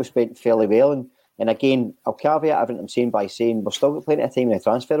actually think we spent fairly well. And again, I'll caveat everything I'm saying by saying we've still got plenty of time in the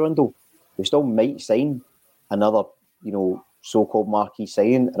transfer window. We still might sign another, so-called marquee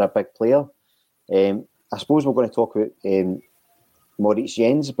signing or a big player. I suppose we're going to talk about Moritz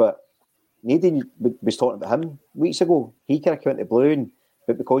Jenz, but nobody was talking about him weeks ago. He kind of came into blue,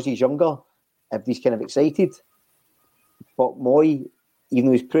 but because he's younger, everybody's kind of excited. But Mooy, even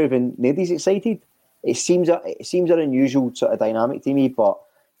though he's proven, nobody's excited. It seems an unusual sort of dynamic to me, but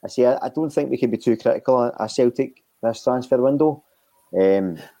I don't think we can be too critical at Celtic this transfer window.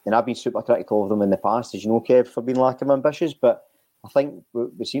 And I've been super critical of them in the past, as you know, Kev, for being lack of ambitious. But I think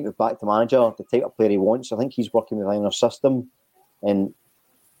we seem to have backed the manager, the type of player he wants. I think he's working within our system. And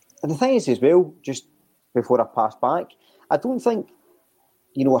the thing is as well, just before I pass back, I don't think,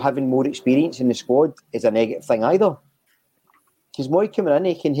 having more experience in the squad is a negative thing either. Because Mooy coming in,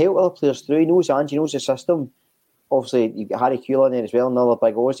 he can help other players through. He knows Ange, he knows the system. Obviously, you've got Harry Kewell in there as well, another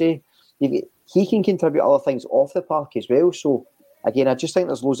big Aussie. He can contribute other things off the park as well. So, again, I just think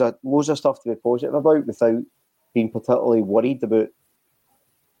there's loads of stuff to be positive about without being particularly worried about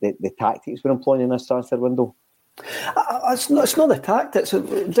the tactics we're employing in this transfer window. It's not the tactics.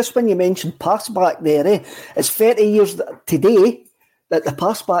 Just when you mentioned pass back there, it's 30 years today that the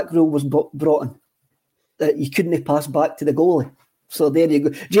pass back rule was brought in. That you couldn't pass back to the goalie. So there you go.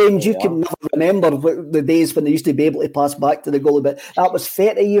 James, you can never remember the days when they used to be able to pass back to the goalie, but that was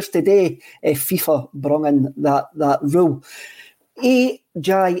 30 years today. FIFA brought in that rule.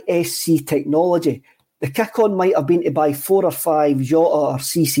 AJSC technology. The kick-on might have been to buy 4 or 5 Jota or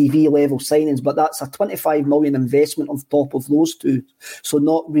CCV level signings, but that's a 25 million investment on top of those two, so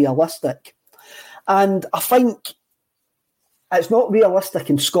not realistic. And I think it's not realistic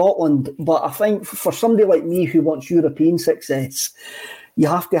in Scotland, but I think for somebody like me who wants European success, you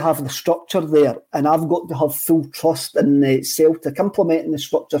have to have the structure there, and I've got to have full trust in Celtic implementing the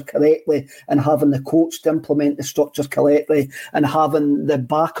structure correctly and having the coach to implement the structure correctly and having the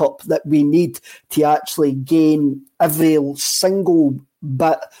backup that we need to actually gain every single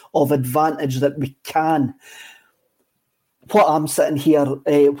bit of advantage that we can. What I'm sitting here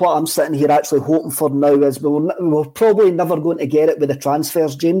actually hoping for now is we were probably never going to get it with the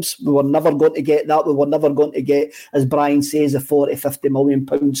transfers, James. We were never going to get that. We were never going to get, as Brian says, a 40-50 million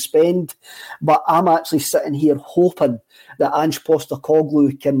pound spend. But I'm actually sitting here hoping that Ange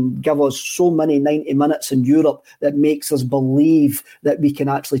Postecoglou can give us so many 90 minutes in Europe that makes us believe that we can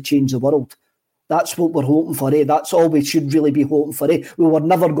actually change the world. That's what we're hoping for. That's all we should really be hoping for. We were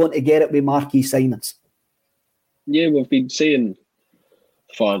never going to get it with marquee signings. Yeah, we've been saying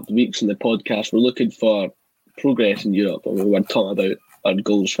for weeks in the podcast, we're looking for progress in Europe, and we're talking about our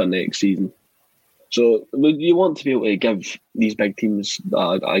goals for next season. So you want to be able to give these big teams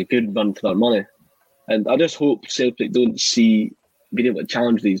a good run for their money. And I just hope Celtic don't see being able to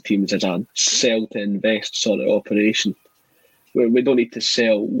challenge these teams as a sell to invest sort of operation. We don't need to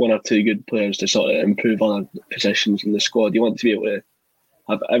sell 1 or 2 good players to sort of improve other positions in the squad. You want to be able to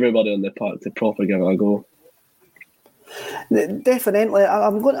have everybody on the park to properly give it a go. Definitely,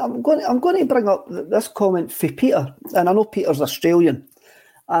 I'm going to bring up this comment for Peter, and I know Peter's Australian,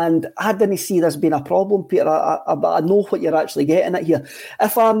 and I didn't see this being a problem, Peter. But I know what you're actually getting at here.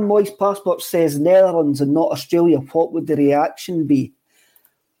 If Aaron Mooy's passport says Netherlands and not Australia, what would the reaction be?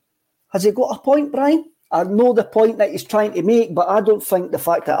 Has he got a point, Brian? I know the point that he's trying to make, but I don't think the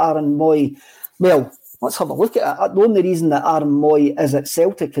fact that Aaron Mooy, well, let's have a look at it. The only reason that Aaron Mooy is at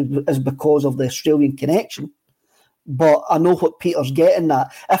Celtic is because of the Australian connection. But I know what Peter's getting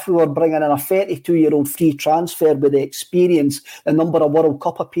at. If we were bringing in a 32-year-old free transfer with the experience, the number of World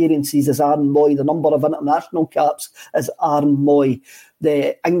Cup appearances is Aaron Mooy, the number of international caps is Aaron Mooy,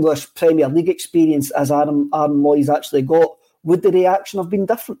 the English Premier League experience as Aaron Mooy's actually got, would the reaction have been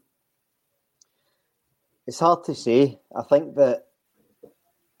different? It's hard to say. I think that,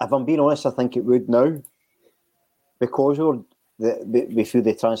 if I'm being honest, I think it would now. Because we feel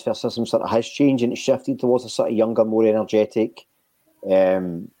the transfer system sort of has changed and it's shifted towards a sort of younger, more energetic,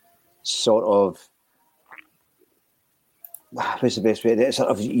 sort of, what's the best way? It's sort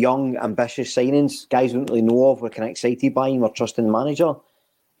of young, ambitious signings. Guys we don't really know of, we're kind of excited by him, we're trusting the manager.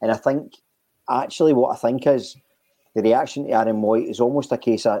 And I think, actually, what I think is the reaction to Aaron Mooy is almost a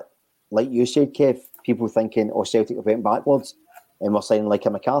case of, like you said, Kev, people thinking, oh, Celtic have went backwards and we're signing like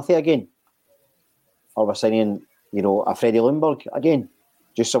a McCarthy again. Or we're signing, a Freddie Lundberg again,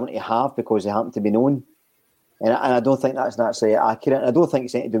 just someone to have because they happen to be known. And I don't think that's naturally accurate. And I don't think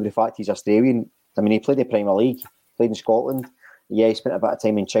it's anything to do with the fact he's Australian. I mean, he played the Premier League, played in Scotland. Yeah, he spent a bit of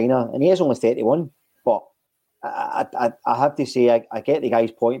time in China, and he is only 31. But I have to say, I get the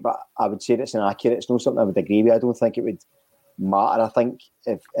guy's point, but I would say it's inaccurate. It's not something I would agree with. I don't think it would matter. I think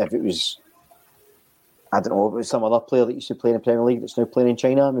if it was, I don't know, if it was some other player that used to play in the Premier League that's now playing in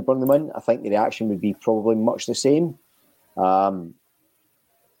China and we bring them in, I think the reaction would be probably much the same. And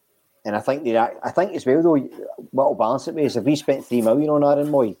I think as well, though, what will balance it with is if we spent $3 million on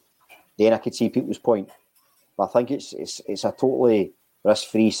Aaron Mooy, then I could see people's point. But I think it's a totally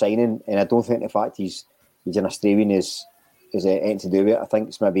risk-free signing, and I don't think the fact he's an Australian is anything to do with it. I think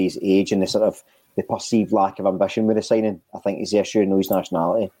it's maybe his age and the sort of the perceived lack of ambition with the signing. I think is the issue, no his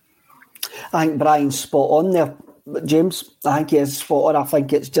nationality. I think Brian's spot on there, James. I think he is spot on. I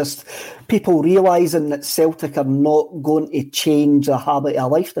think it's just people realising that Celtic are not going to change a habit of a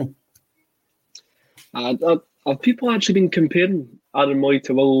lifetime. Have people actually been comparing Aaron Mooy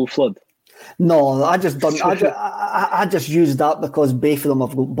to Will Flood? No, I just don't. I just used that because both of them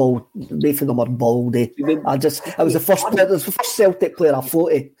have got bald. Both of them are baldy. It was the first Celtic player I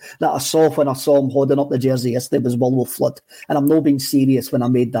thought that I saw when I saw him holding up the jersey yesterday was Will Flood, and I'm not being serious when I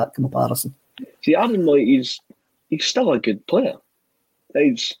made that comparison. See, Aaron Mooy, he's still a good player.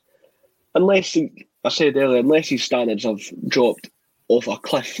 Unless his standards have dropped off a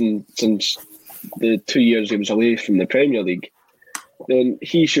cliff since the 2 years he was away from the Premier League, then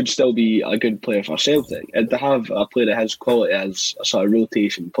he should still be a good player for Celtic. And to have a player of his quality as a sort of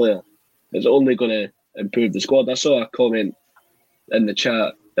rotation player is only going to improve the squad. I saw a comment in the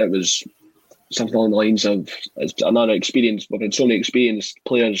chat that was something along the lines of, it's another experience, we've had so many experienced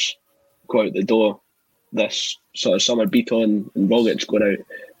players go out the door this sort of summer, Beaton and Rogic going out.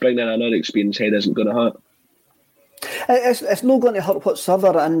 bringing in another experienced head isn't going to hurt. It's not going to hurt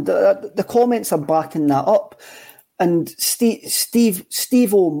whatsoever, and the comments are backing that up. And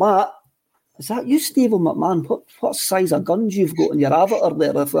Steve O'Matt, is that you, Steve O'McMahon? What size of guns you've got in your avatar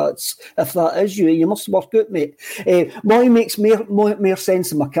there? If that is you, you must work out, mate. Mooy makes more sense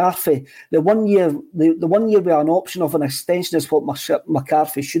than McCarthy. The 1 year with an option of an extension is what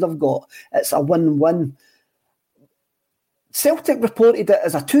McCarthy should have got. It's a win-win. Celtic reported it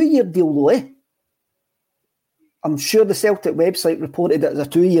as a 2-year deal, though, eh? I'm sure the Celtic website reported it as a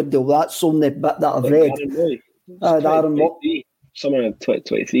 2-year deal. That's only the bit that I've read. Darren Mooy. Somewhere in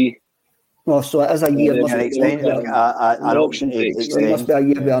 2023. Oh, so it is a year. An option. It must be a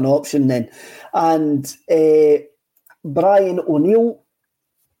year with an option then. And Brian O'Neill,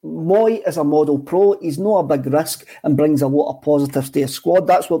 Mooy is a model pro. He's not a big risk and brings a lot of positives to his squad.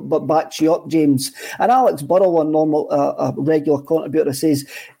 That's what backs you up, James. And Alex Burrow, a regular contributor, says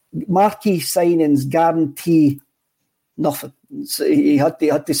marquee signings guarantee nothing. So he had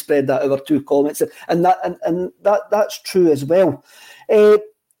to spread that over 2 comments, and that's true as well.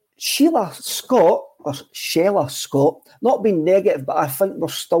 Shella Scott, not being negative, but I think we're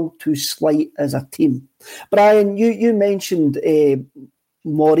still too slight as a team. Brian, you mentioned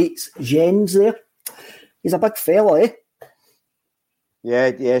Moritz Jenz there. He's a big fella, eh?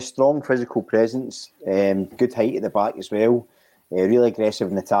 Yeah, strong physical presence, good height at the back as well, really aggressive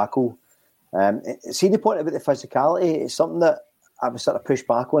in the tackle. See the point about the physicality, it's something that I was sort of pushed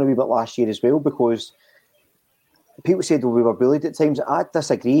back on a wee bit last year as well, because people said we were bullied at times. I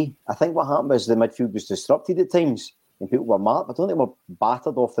disagree. I think what happened was the midfield was disrupted at times and people were marked. I don't think we were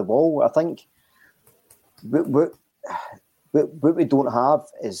battered off the ball. I think what we don't have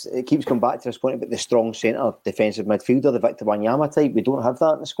is, it keeps coming back to this point about the strong centre defensive midfielder, the Victor Wanyama type. We don't have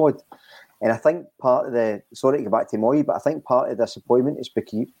that in the squad. And I think part of the, sorry to go back to Mooy, but I think part of the disappointment is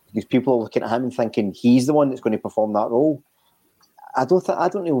because people are looking at him and thinking he's the one that's going to perform that role. I don't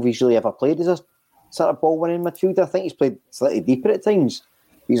know if he's really ever played as a sort of ball-winning midfielder. I think he's played slightly deeper at times.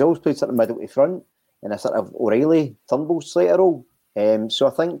 He's always played sort of middle to front in a sort of O'Reilly, Turnbull slater role. So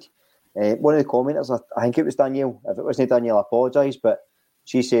I think one of the commenters, I think it was Danielle, if it wasn't Danielle, I apologise, but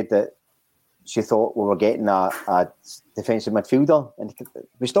she said that she thought we were getting a defensive midfielder, and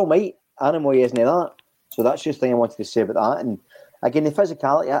we still might. Mooy isn't that. So that's just the thing I wanted to say about that. And again, the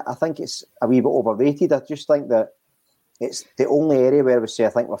physicality, I think it's a wee bit overrated. I just think that it's the only area where I would say I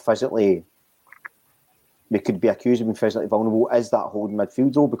think we could be accused of being physically vulnerable is that holding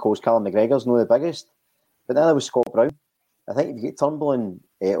midfield role, because Callum McGregor's not the biggest. But then there was Scott Brown. I think if you get Turnbull and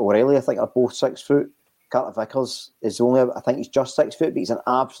O'Reilly, I think are both 6 foot. Carter Vickers is I think he's just 6 foot, but he's an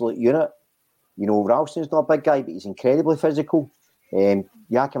absolute unit. You know, Ralston's not a big guy, but he's incredibly physical.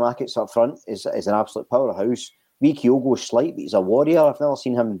 Yakimakis up front is an absolute powerhouse. Kyogo is slight, but he's a warrior. I've never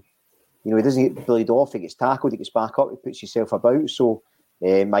seen him, you know, he doesn't get bullied off, he gets tackled, he gets back up, he puts himself about. So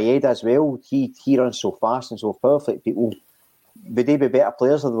Maeda as well, he runs so fast and so powerful. People, would they be better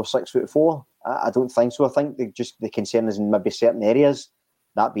players if they were 6'4"? I don't think so. I think the concern is in maybe certain areas,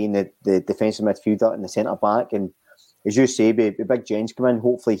 that being the defensive midfielder and the centre back. And as you say, the big Jenz come in,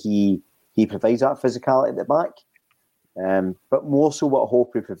 hopefully he provides that physicality at the back. But more so what I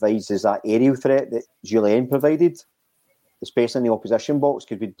hope he provides is that aerial threat that Julien provided, especially in the opposition box,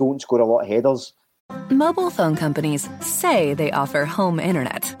 because we don't score a lot of headers. Mobile phone companies say they offer home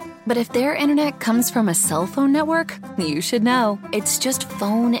internet. But if their internet comes from a cell phone network, you should know. It's just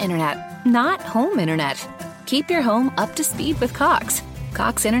phone internet, not home internet. Keep your home up to speed with Cox.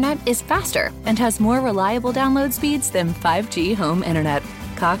 Cox internet is faster and has more reliable download speeds than 5G home internet.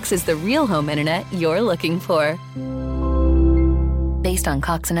 Cox is the real home internet you're looking for. Based on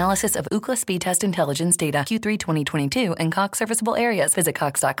Cox analysis of Ookla speed test intelligence data, Q3 2022, and Cox serviceable areas. Visit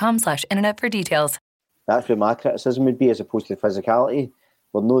cox.com/internet for details. That's where my criticism would be, as opposed to the physicality.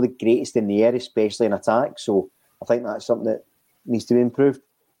 We're not the greatest in the air, especially in attack. So I think that's something that needs to be improved.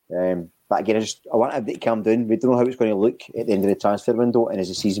 But again, I want everybody to calm down. We don't know how it's going to look at the end of the transfer window and as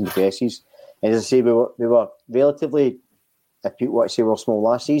the season progresses. And as I say, we were relatively, if people want to say we were small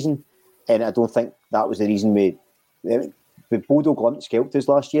last season, and I don't think that was the reason we Bodo Glimt scalped us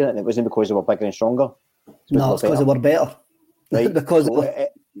last year, and it wasn't because they were bigger and stronger. No, it's because they were better. Right? Because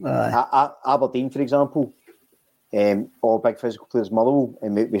Aberdeen, for example, all big physical players, Motherwell,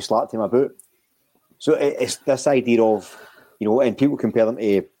 and we slapped him about. So it's this idea of, you know, and people compare them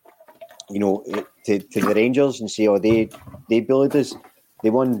to, you know, to the Rangers and say, oh, they bullied us. They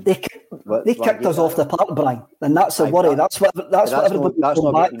won. They kicked us off the park, Brian, and that's a worry. That's what everybody's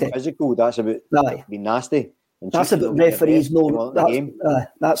going back to. Physical. That's about being nasty. That's about referees. No,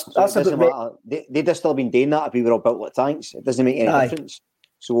 that's about. They'd have still been doing that if we were all built like tanks. It doesn't make any difference.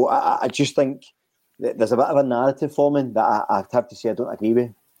 So I just think that there's a bit of a narrative forming that I'd have to say I don't agree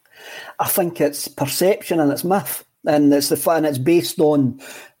with. I think it's perception and it's myth, and it's it's based on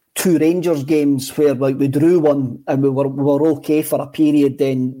 2 Rangers games where like we drew one and we were okay for a period,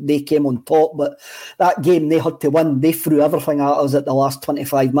 then they came on top, but that game they had to win. They threw everything at us at the last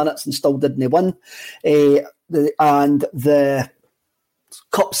 25 minutes and still didn't win. And the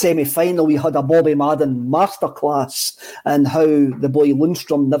Cup semi-final, we had a Bobby Madden masterclass, and how the boy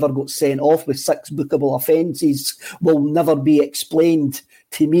Lundstrom never got sent off with 6 bookable offences will never be explained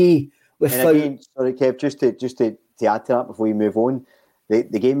to me without... Again, sorry Kev, just to add to that before we move on, the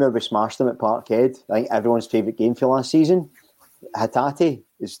game where we smashed them at Parkhead, I think everyone's favourite game for last season, Hatate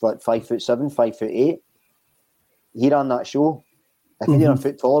is like 5'7", 5'8". He ran that show. If he had a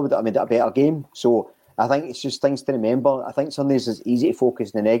foot taller, would have made it a better game. So I think it's just things to remember. I think sometimes it's easy to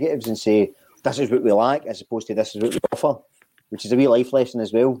focus on the negatives and say, this is what we like, as opposed to this is what we offer, which is a wee life lesson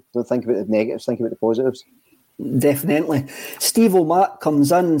as well. Don't think about the negatives, think about the positives. Definitely. Steve O'Mac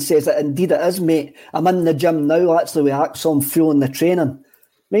comes in and says that indeed it is, mate. I'm in the gym now, actually, with Axon fueling the training.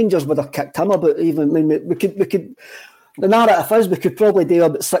 Rangers would have kicked him about even. I mean, we could. The narrative is we could probably do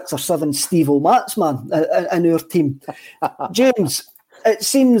about 6 or 7 Steve O'Macs, man, in our team. James, it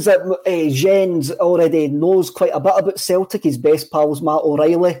seems that Jenz already knows quite a bit about Celtic. His best pal's Matt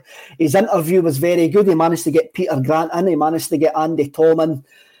O'Reilly. His interview was very good. He managed to get Peter Grant in. He managed to get Andy Tom in.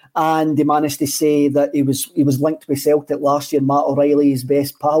 And he managed to say that he was linked with Celtic last year, Matt O'Reilly, his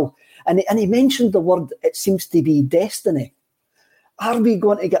best pal. And he mentioned the word, it seems to be destiny. Are we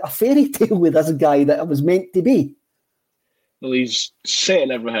going to get a fairy tale with this guy that it was meant to be? Well, he's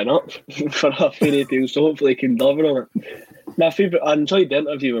setting everything up for a fairy tale, so hopefully he can deliver on it. I enjoyed the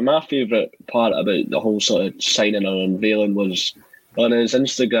interview, and my favourite part about the whole sort of signing or unveiling was on his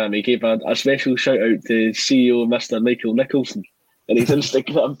Instagram. He gave a special shout out to CEO Mr. Michael Nicholson. And his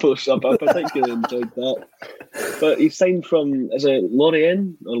Instagram post up. I particularly enjoyed that. But he signed from, is it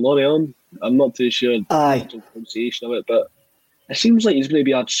Lorient or Lorient? I'm not too sure the pronunciation of it, but it seems like he's going to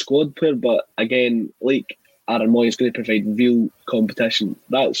be a squad player. But again, like Aaron Mooy is going to provide real competition.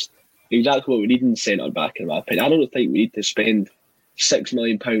 That's exactly what we need in centre back, in my opinion. I don't think we need to spend £6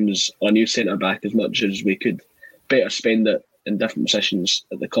 million on a new centre back as much as we could better spend it in different positions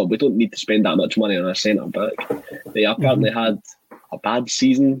at the club. We don't need to spend that much money on a centre back. They apparently had a bad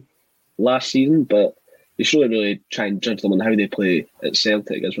season last season, but they should really try and judge them on how they play at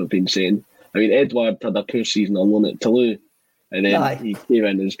Celtic, as we've been saying. I mean, Edward had a poor season on loan at Toulouse, and then he came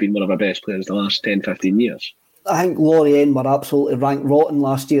in and has been one of our best players the last 10-15 years. I think Lorient were absolutely ranked rotten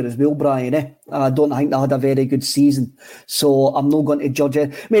last year as well, Brian. I don't think they had a very good season, so I'm not going to judge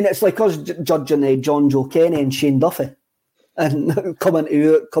it. I mean, it's like us judging John Joe Kenny and Shane Duffy and coming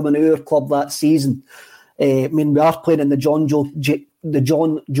to our club that season. I mean, we are playing in the John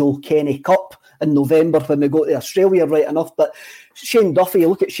Joe Kenny Cup in November when we go to Australia, right enough. But Shane Duffy,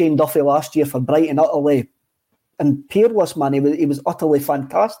 look at Shane Duffy last year for Brighton, utterly and peerless, man. He was utterly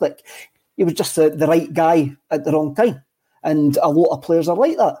fantastic. He was just the right guy at the wrong time. And a lot of players are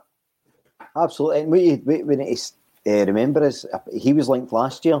like that. Absolutely. And what we need to remember is he was linked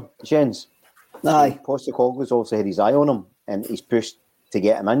last year, Jenz. Aye. Postecoglou's also had his eye on him and he's pushed to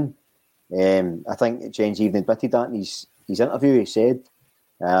get him in. I think Jenz even admitted that in his interview. He said,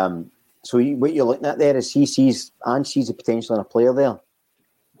 so what you're looking at there is Ange sees the potential in a player there,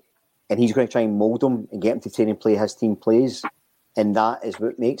 and he's going to try and mould him and get him to train and play his team plays, and that is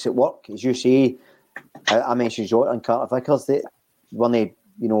what makes it work. As you say, I mentioned Jota and Carter Vickers, that when they,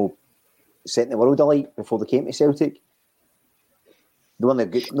 setting the world alight before they came to Celtic. They won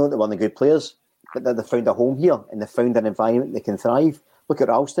the good players, but they found a home here and they found an environment they can thrive. Look at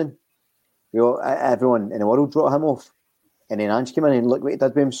Ralston. Everyone in the world wrote him off. And then Ange came in and look what he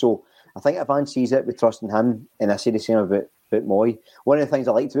did with him. So I think if Ange sees it, we trust in him. And I say the same about Mooy. One of the things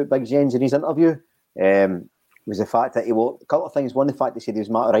I liked about Big Jenz in his interview was the fact that a couple of things. One, the fact he said he was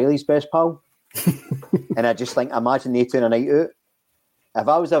Matt O'Reilly's best pal. And I just think, imagine they two on a night out. If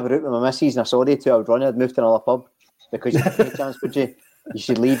I was ever out with my missus and I saw they two, I would run, I'd move to another pub. Because you have a chance, would you? You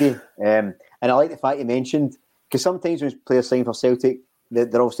should leave you. And I like the fact you mentioned, because sometimes when players sign for Celtic,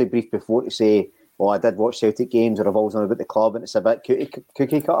 they're obviously briefed before to say, well, I did watch Celtic games or I've always known about the club and it's a bit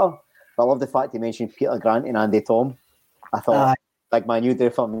cookie cutter. But I love the fact you mentioned Peter Grant and Andy Tom. I thought, big man, you do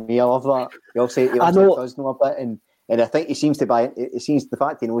it for me. I love that. He also does know a bit. And I think he seems to buy it. Seems the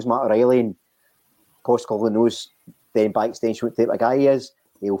fact he knows Matt O'Reilly and Postecoglou knows then by extension what type of guy he is.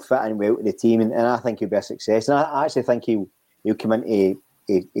 He'll fit in well to the team and I think he'll be a success. And I actually think he'll come into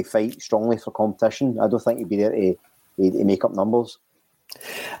a fight strongly for competition. I don't think he'll be there to make up numbers.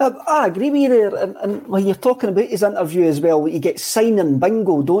 I agree with you there, and when you're talking about his interview as well, you get signing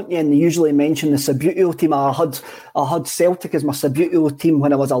bingo, don't you? And they usually mention the Subbuteo team. I had Celtic as my Subbuteo team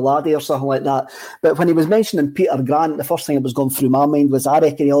when I was a laddie or something like that. But when he was mentioning Peter Grant, the first thing that was going through my mind was, I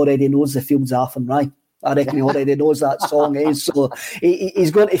reckon he already knows the Fields Half and Rye. I reckon he already knows that song, so he's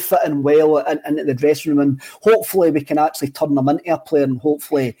going to fit in well into the dressing room, and hopefully we can actually turn him into a player, and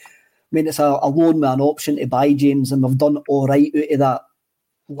hopefully, I mean, it's a loan with an option to buy, James, and we've done all right out of that.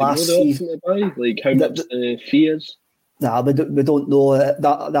 Last season, like how much the fee is? Nah, we don't know.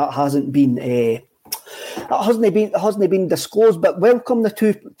 That hasn't been disclosed. But welcome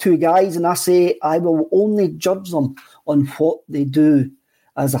the two guys, and I say I will only judge them on what they do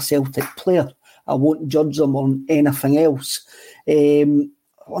as a Celtic player. I won't judge them on anything else. I'm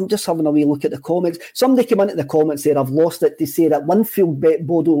just having a wee look at the comments. Somebody came into the comments there, I've lost it, to say that Winfield bet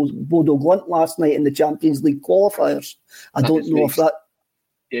Bodo Glimt last night in the Champions League qualifiers. I don't know if that.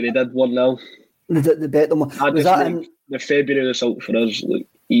 Yeah, they did 1-0. They bet them. Was that in the February result for us? Like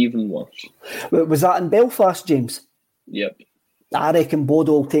even worse. Was that in Belfast, James? Yep. I reckon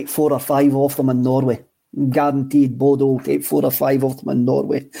Bodo will take 4 or 5 off them in Norway. Guaranteed Bodo will take 4 or 5 off them in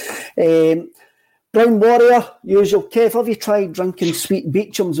Norway. Brown Warrior, usual. Kev, have you tried drinking sweet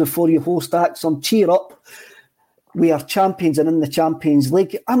Beechams before you host Axon? Cheer up. We are champions and in the Champions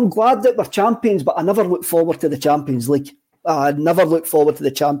League. I'm glad that we're champions, but I never look forward to the Champions League. I never look forward to the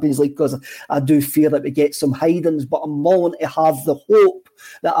Champions League because I do fear that we get some hidings, but I'm willing to have the hope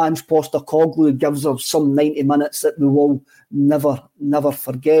that Ange Postecoglou gives us some 90 minutes that we will never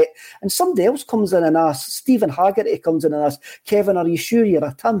forget. And somebody else comes in and asks, Stephen Haggerty comes in and asks, Kevin, are you sure you're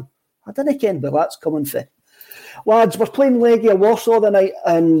a Tim? I didn't ken where that's coming from. Lads, we're playing Legia Warsaw tonight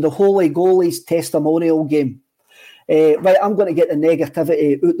in the Holy Goalies testimonial game. Right, I'm going to get the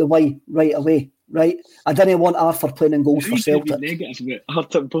negativity out the way right away. Right, I didn't want Arthur playing in goals for Celtic.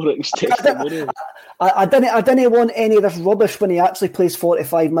 I didn't want any of this rubbish when he actually plays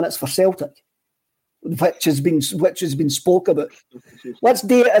 45 minutes for Celtic, which has been spoke about. Let's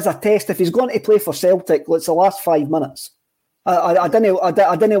do it as a test. If he's going to play for Celtic, it's the last 5 minutes. I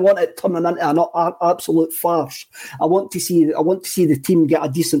didn't want it turning into an absolute farce. I want to see the team get a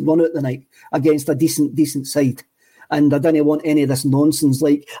decent run out the night against a decent side. And I didn't want any of this nonsense.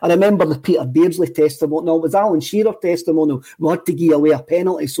 Like, I remember the Peter Beardsley testimonial. No, it was Alan Shearer testimonial. We had to give away a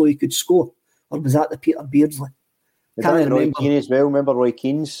penalty so he could score. Or was that the Peter Beardsley? Can't remember. Roy Keane as well. Remember Roy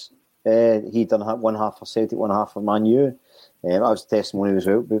Keane's? He'd done one half for Celtic, one half for Man U. That was a testimonial as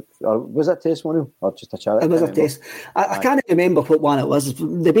well. Was that testimonial or just a charity? It was a test. I can't remember what one it was.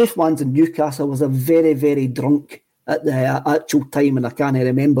 The both ones in Newcastle was a very, very drunk at the actual time, and I can't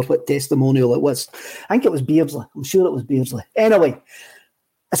remember what testimonial it was. I think it was Beardsley. I'm sure it was Beardsley. Anyway,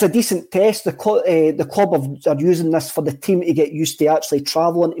 it's a decent test. The club are using this for the team to get used to actually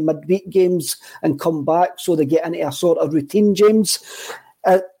travelling to midweek games and come back, so they get into a sort of routine, James.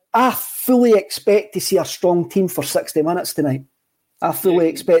 I fully expect to see a strong team for 60 minutes tonight. I fully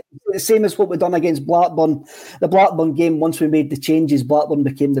expect the same as what we've done against Blackburn. The Blackburn game, once we made the changes, Blackburn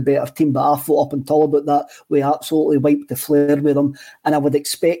became the better team, but I thought up until about that, we absolutely wiped the flare with them, and I would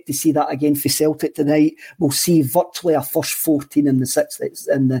expect to see that again for Celtic tonight. We'll see virtually a first 14 in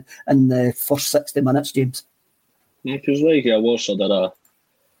the first 60 minutes, James. Yeah, because Legia Warsaw did a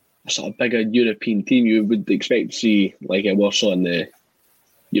sort of bigger European team. You would expect to see Legia Warsaw in the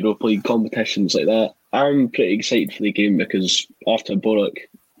Europa League competitions like that. I'm pretty excited for the game because Artur Boruc,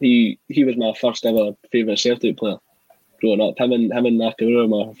 he was my first ever favourite Celtic player growing up. Him and Nakamura are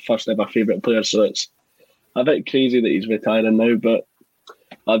my first ever favourite players, so it's a bit crazy that he's retiring now, but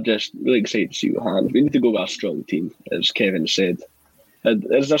I'm just really excited to see what happens. We need to go with a strong team, as Kevin said. And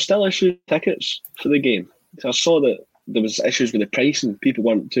is there still issues with tickets for the game? I saw that there was issues with the pricing. People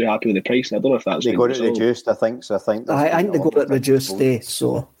weren't too happy with the pricing. I don't know if that's they got it reduced. I think so. I think they got it reduced.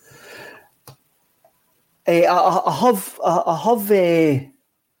 So I have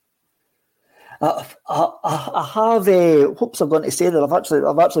hopes I'm going to say that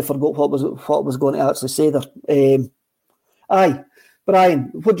I've actually forgot what was going to actually say there. Brian,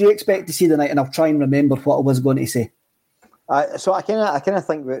 what do you expect to see tonight? And I'll try and remember what I was going to say. So I kind of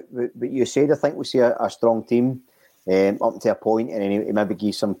think what you said. I think we see a strong team up to a point, and then maybe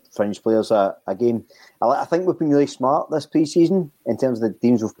give some fringe players a game. I think we've been really smart this pre-season in terms of the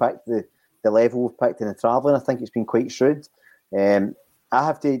teams we've picked, the level we've picked, and the travelling. I think it's been quite shrewd. I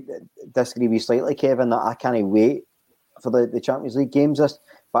have to disagree with you slightly, Kevin, that I can't wait for the Champions League games.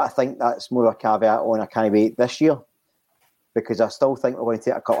 But I think that's more of a caveat on I can't wait this year, because I still think we're going to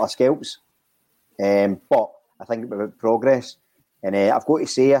take a couple of scalps. But I think about progress. And I've got to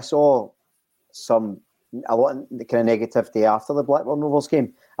say, I saw some a lot of the kind of negativity after the Blackburn Rovers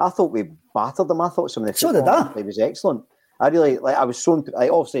game. I thought we battered them. I thought some of the football play was excellent. I really I was so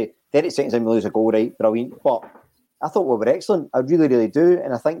obviously 30 seconds in we lose a goal, right? Brilliant. But I thought we were excellent. I really, really do.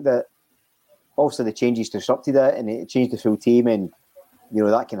 And I think that obviously the changes disrupted it and it changed the full team, and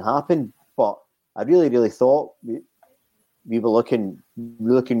that can happen. But I really, really thought we were looking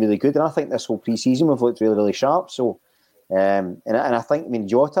really good. And I think this whole pre-season we've looked really, really sharp. So and I think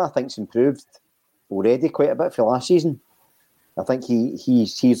Jota I think's improved already quite a bit for last season. I think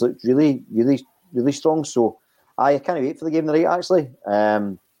he's looked really, really, really strong. So I can't wait for the game tonight, actually.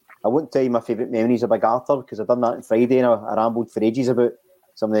 I wouldn't tell you my favourite memories of Big Arthur because I've done that on Friday and I rambled for ages about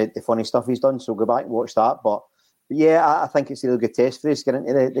some of the funny stuff he's done. So go back and watch that. But yeah, I think it's a real good test for us to get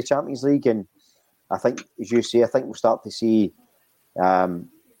into the Champions League. And I think, as you say, I think we'll start to see not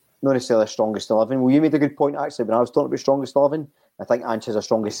necessarily the strongest 11. Well, you made a good point, actually, when I was talking about strongest 11. I think Ange has a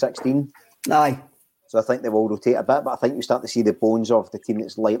strongest 16. Aye. So I think they will rotate a bit, but I think you start to see the bones of the team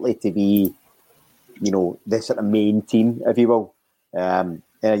that's likely to be, the sort of main team, if you will. Yeah,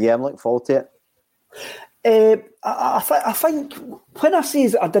 I'm looking forward to it. I think when I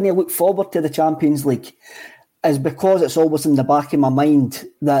say I didn't look forward to the Champions League is because it's always in the back of my mind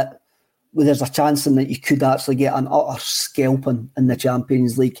that there's a chance in that you could actually get an utter scalping in the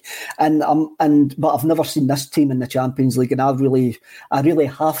Champions League, but I've never seen this team in the Champions League, and I really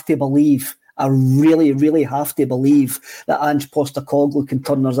have to believe. I really, really have to believe that Ange Postecoglou can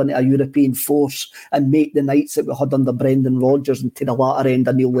turn us into a European force and make the nights that we had under Brendan Rodgers and to the latter end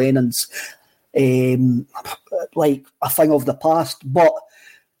of Neil Lennon's like a thing of the past. But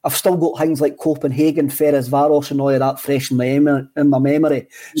I've still got things like Copenhagen, Ferencváros and all of that fresh in my memory.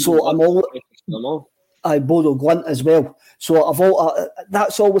 So I'm all... Bodo Glimt as well. So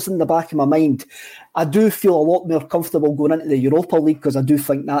that's always in the back of my mind. I do feel a lot more comfortable going into the Europa League because I do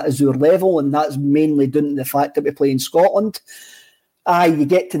think that is our level, and that's mainly due to the fact that we play in Scotland. You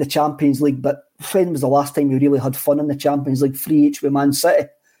get to the Champions League, but when was the last time you really had fun in the Champions League? 3-3 with Man City.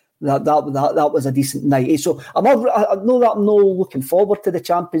 That was a decent night. So I know that I'm not looking forward to the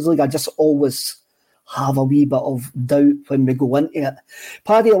Champions League. I just always have a wee bit of doubt when we go into it.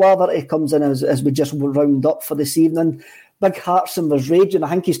 Paddy Laverty comes in as we just round up for this evening. Big Hartson was raging. I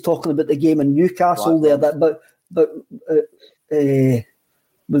think he's talking about the game in Newcastle Blackburn.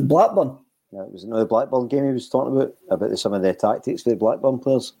 With Blackburn. Yeah, it was another Blackburn game he was talking about some of the tactics for the Blackburn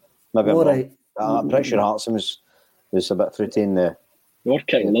players. Maybe I'm pretty sure Hartson was a bit fruity in the... You're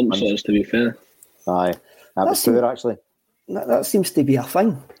kicking lumps, to be fair. Aye, that was poor, actually. That seems to be a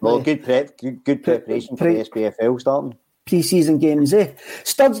thing. Well, good preparation for the SPFL starting. Pre-season games, eh?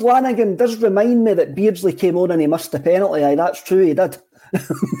 Studs Lanigan does remind me that Beardsley came on and he missed the penalty. Aye, that's true, he did.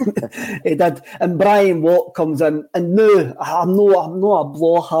 He did. And Brian Watt comes in, and no, I'm not a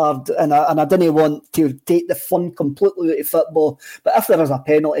blowhard, and I didn't want to take the fun completely out of football. But if there is a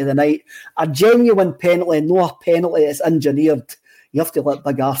penalty tonight, a genuine penalty, not a penalty that's engineered, you have to let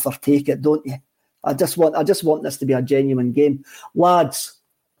Big Arthur take it, don't you? I just want this to be a genuine game. Lads,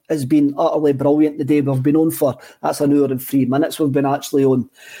 it's been utterly brilliant today. We've been on for, that's an hour and 3 minutes we've been actually on.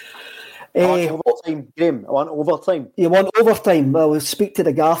 Overtime, Graham. I want overtime. You want overtime? Well, we'll speak to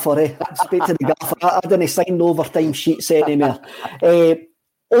the gaffer, eh? Speak to the gaffer. I didn't sign the overtime sheets anymore.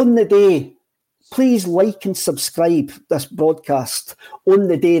 On the day, please like and subscribe this broadcast on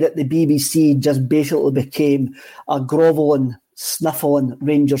the day that the BBC just basically became a grovelling, sniffling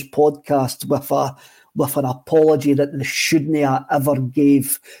Rangers podcast with an apology that they shouldn't have ever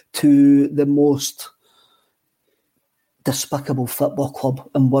gave to the most despicable football club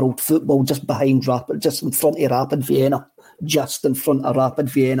in world football, just in front of Rapid Vienna.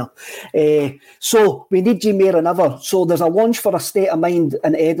 So we need you more than ever. So there's a launch for A State of Mind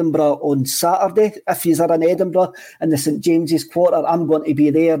in Edinburgh on Saturday. If you are in Edinburgh in the St James's Quarter, I'm going to be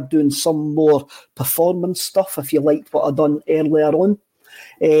there doing some more performance stuff if you liked what I done earlier on.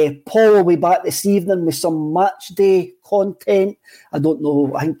 Paul will be back this evening with some match day content. I don't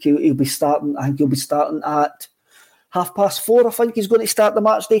know. I think he'll be starting at 4:30. I think he's going to start the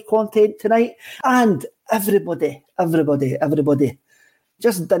match day content tonight. And everybody,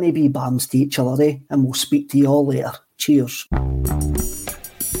 just dinna be bams to each other, eh? And we'll speak to you all later. Cheers.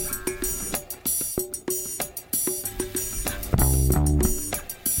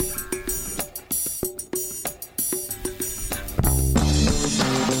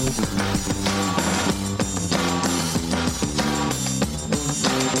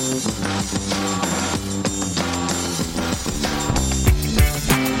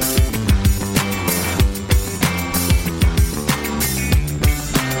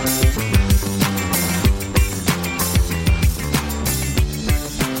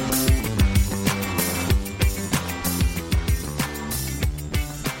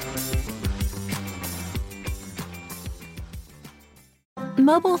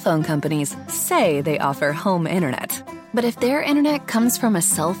 Mobile phone companies say they offer home internet. But if their internet comes from a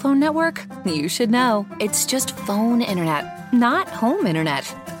cell phone network, you should know. It's just phone internet, not home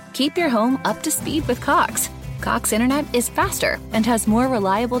internet. Keep your home up to speed with Cox. Cox internet is faster and has more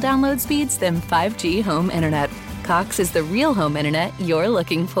reliable download speeds than 5G home internet. Cox is the real home internet you're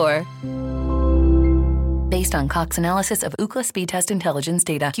looking for. Based on Cox analysis of Ookla speed test intelligence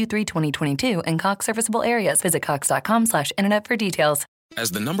data Q3 2022 and Cox serviceable areas, visit cox.com/internet for details. As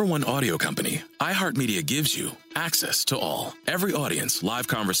the #1 audio company, iHeartMedia gives you access to all. Every audience, live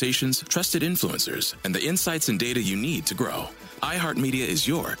conversations, trusted influencers, and the insights and data you need to grow. iHeartMedia is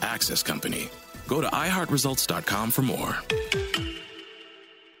your access company. Go to iHeartResults.com for more.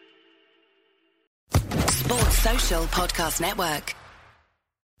 Sports Social Podcast Network.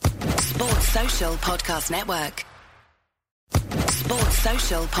 Sports Social Podcast Network. Sports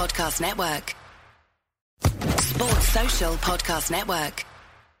Social Podcast Network. Sports Social Podcast Network.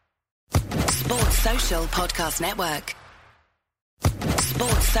 Sports Social Podcast Network.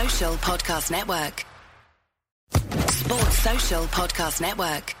 Sports Social Podcast Network. Sports Social Podcast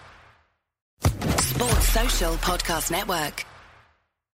Network. Sports Social Podcast Network.